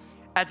out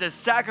as a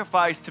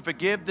sacrifice to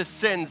forgive the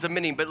sins of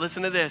many. But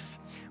listen to this.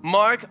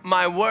 Mark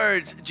my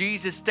words,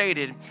 Jesus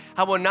stated,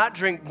 I will not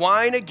drink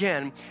wine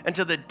again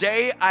until the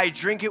day I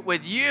drink it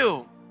with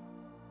you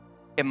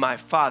in my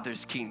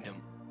Father's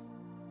kingdom.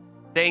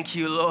 Thank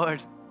you,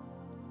 Lord,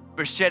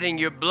 for shedding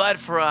your blood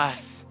for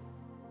us,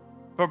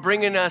 for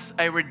bringing us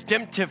a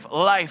redemptive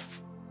life.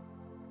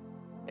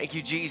 Thank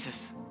you,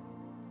 Jesus.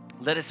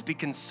 Let us be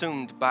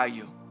consumed by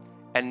you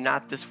and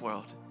not this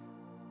world.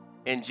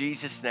 In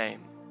Jesus'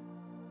 name,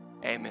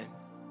 amen.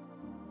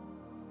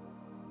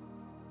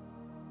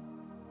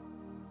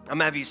 I'm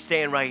gonna have you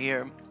stand right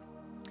here.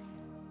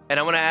 And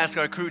I wanna ask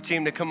our crew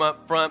team to come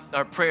up front,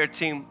 our prayer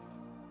team,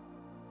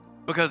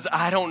 because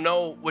I don't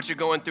know what you're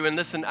going through. And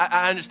listen,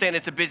 I understand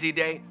it's a busy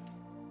day.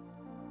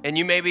 And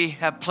you maybe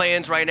have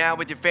plans right now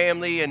with your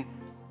family and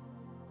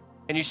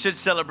you should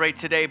celebrate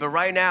today. But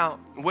right now,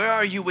 where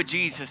are you with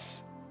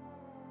Jesus?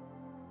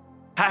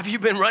 Have you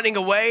been running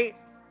away?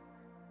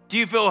 Do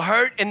you feel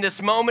hurt in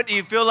this moment? Do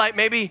you feel like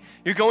maybe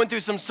you're going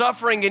through some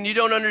suffering and you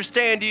don't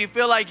understand? Do you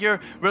feel like your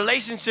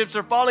relationships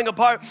are falling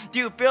apart? Do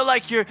you feel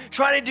like you're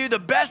trying to do the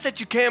best that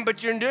you can,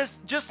 but you're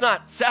just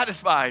not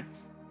satisfied,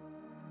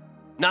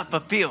 not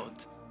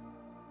fulfilled?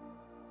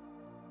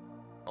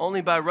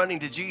 Only by running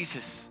to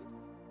Jesus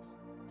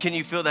can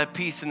you feel that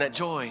peace and that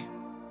joy.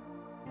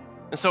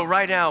 And so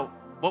right now,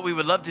 what we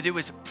would love to do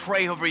is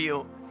pray over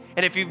you.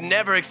 And if you've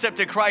never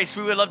accepted Christ,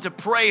 we would love to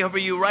pray over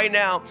you right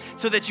now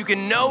so that you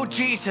can know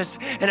Jesus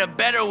in a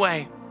better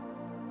way,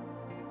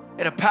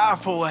 in a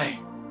powerful way.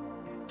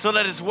 So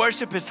let us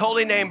worship his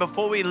holy name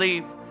before we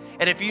leave.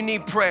 And if you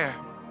need prayer,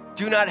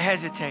 do not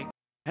hesitate.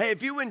 Hey,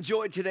 if you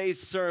enjoyed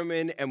today's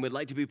sermon and would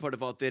like to be part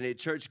of Authentic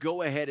Church,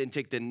 go ahead and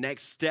take the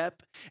next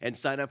step and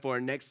sign up for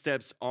our Next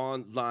Steps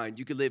online.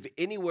 You can live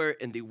anywhere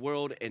in the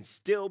world and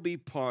still be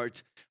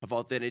part of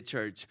Authentic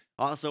Church.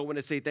 Also, I want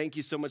to say thank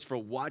you so much for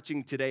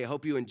watching today. I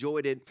hope you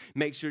enjoyed it.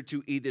 Make sure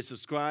to either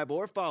subscribe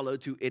or follow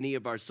to any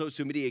of our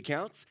social media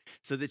accounts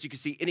so that you can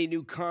see any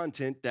new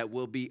content that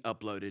will be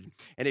uploaded.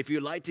 And if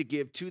you'd like to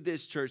give to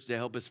this church to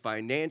help us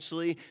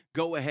financially,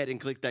 go ahead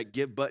and click that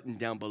give button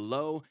down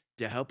below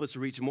to help us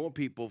reach more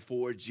people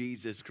for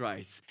Jesus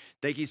Christ.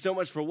 Thank you so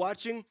much for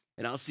watching,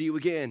 and I'll see you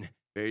again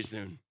very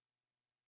soon.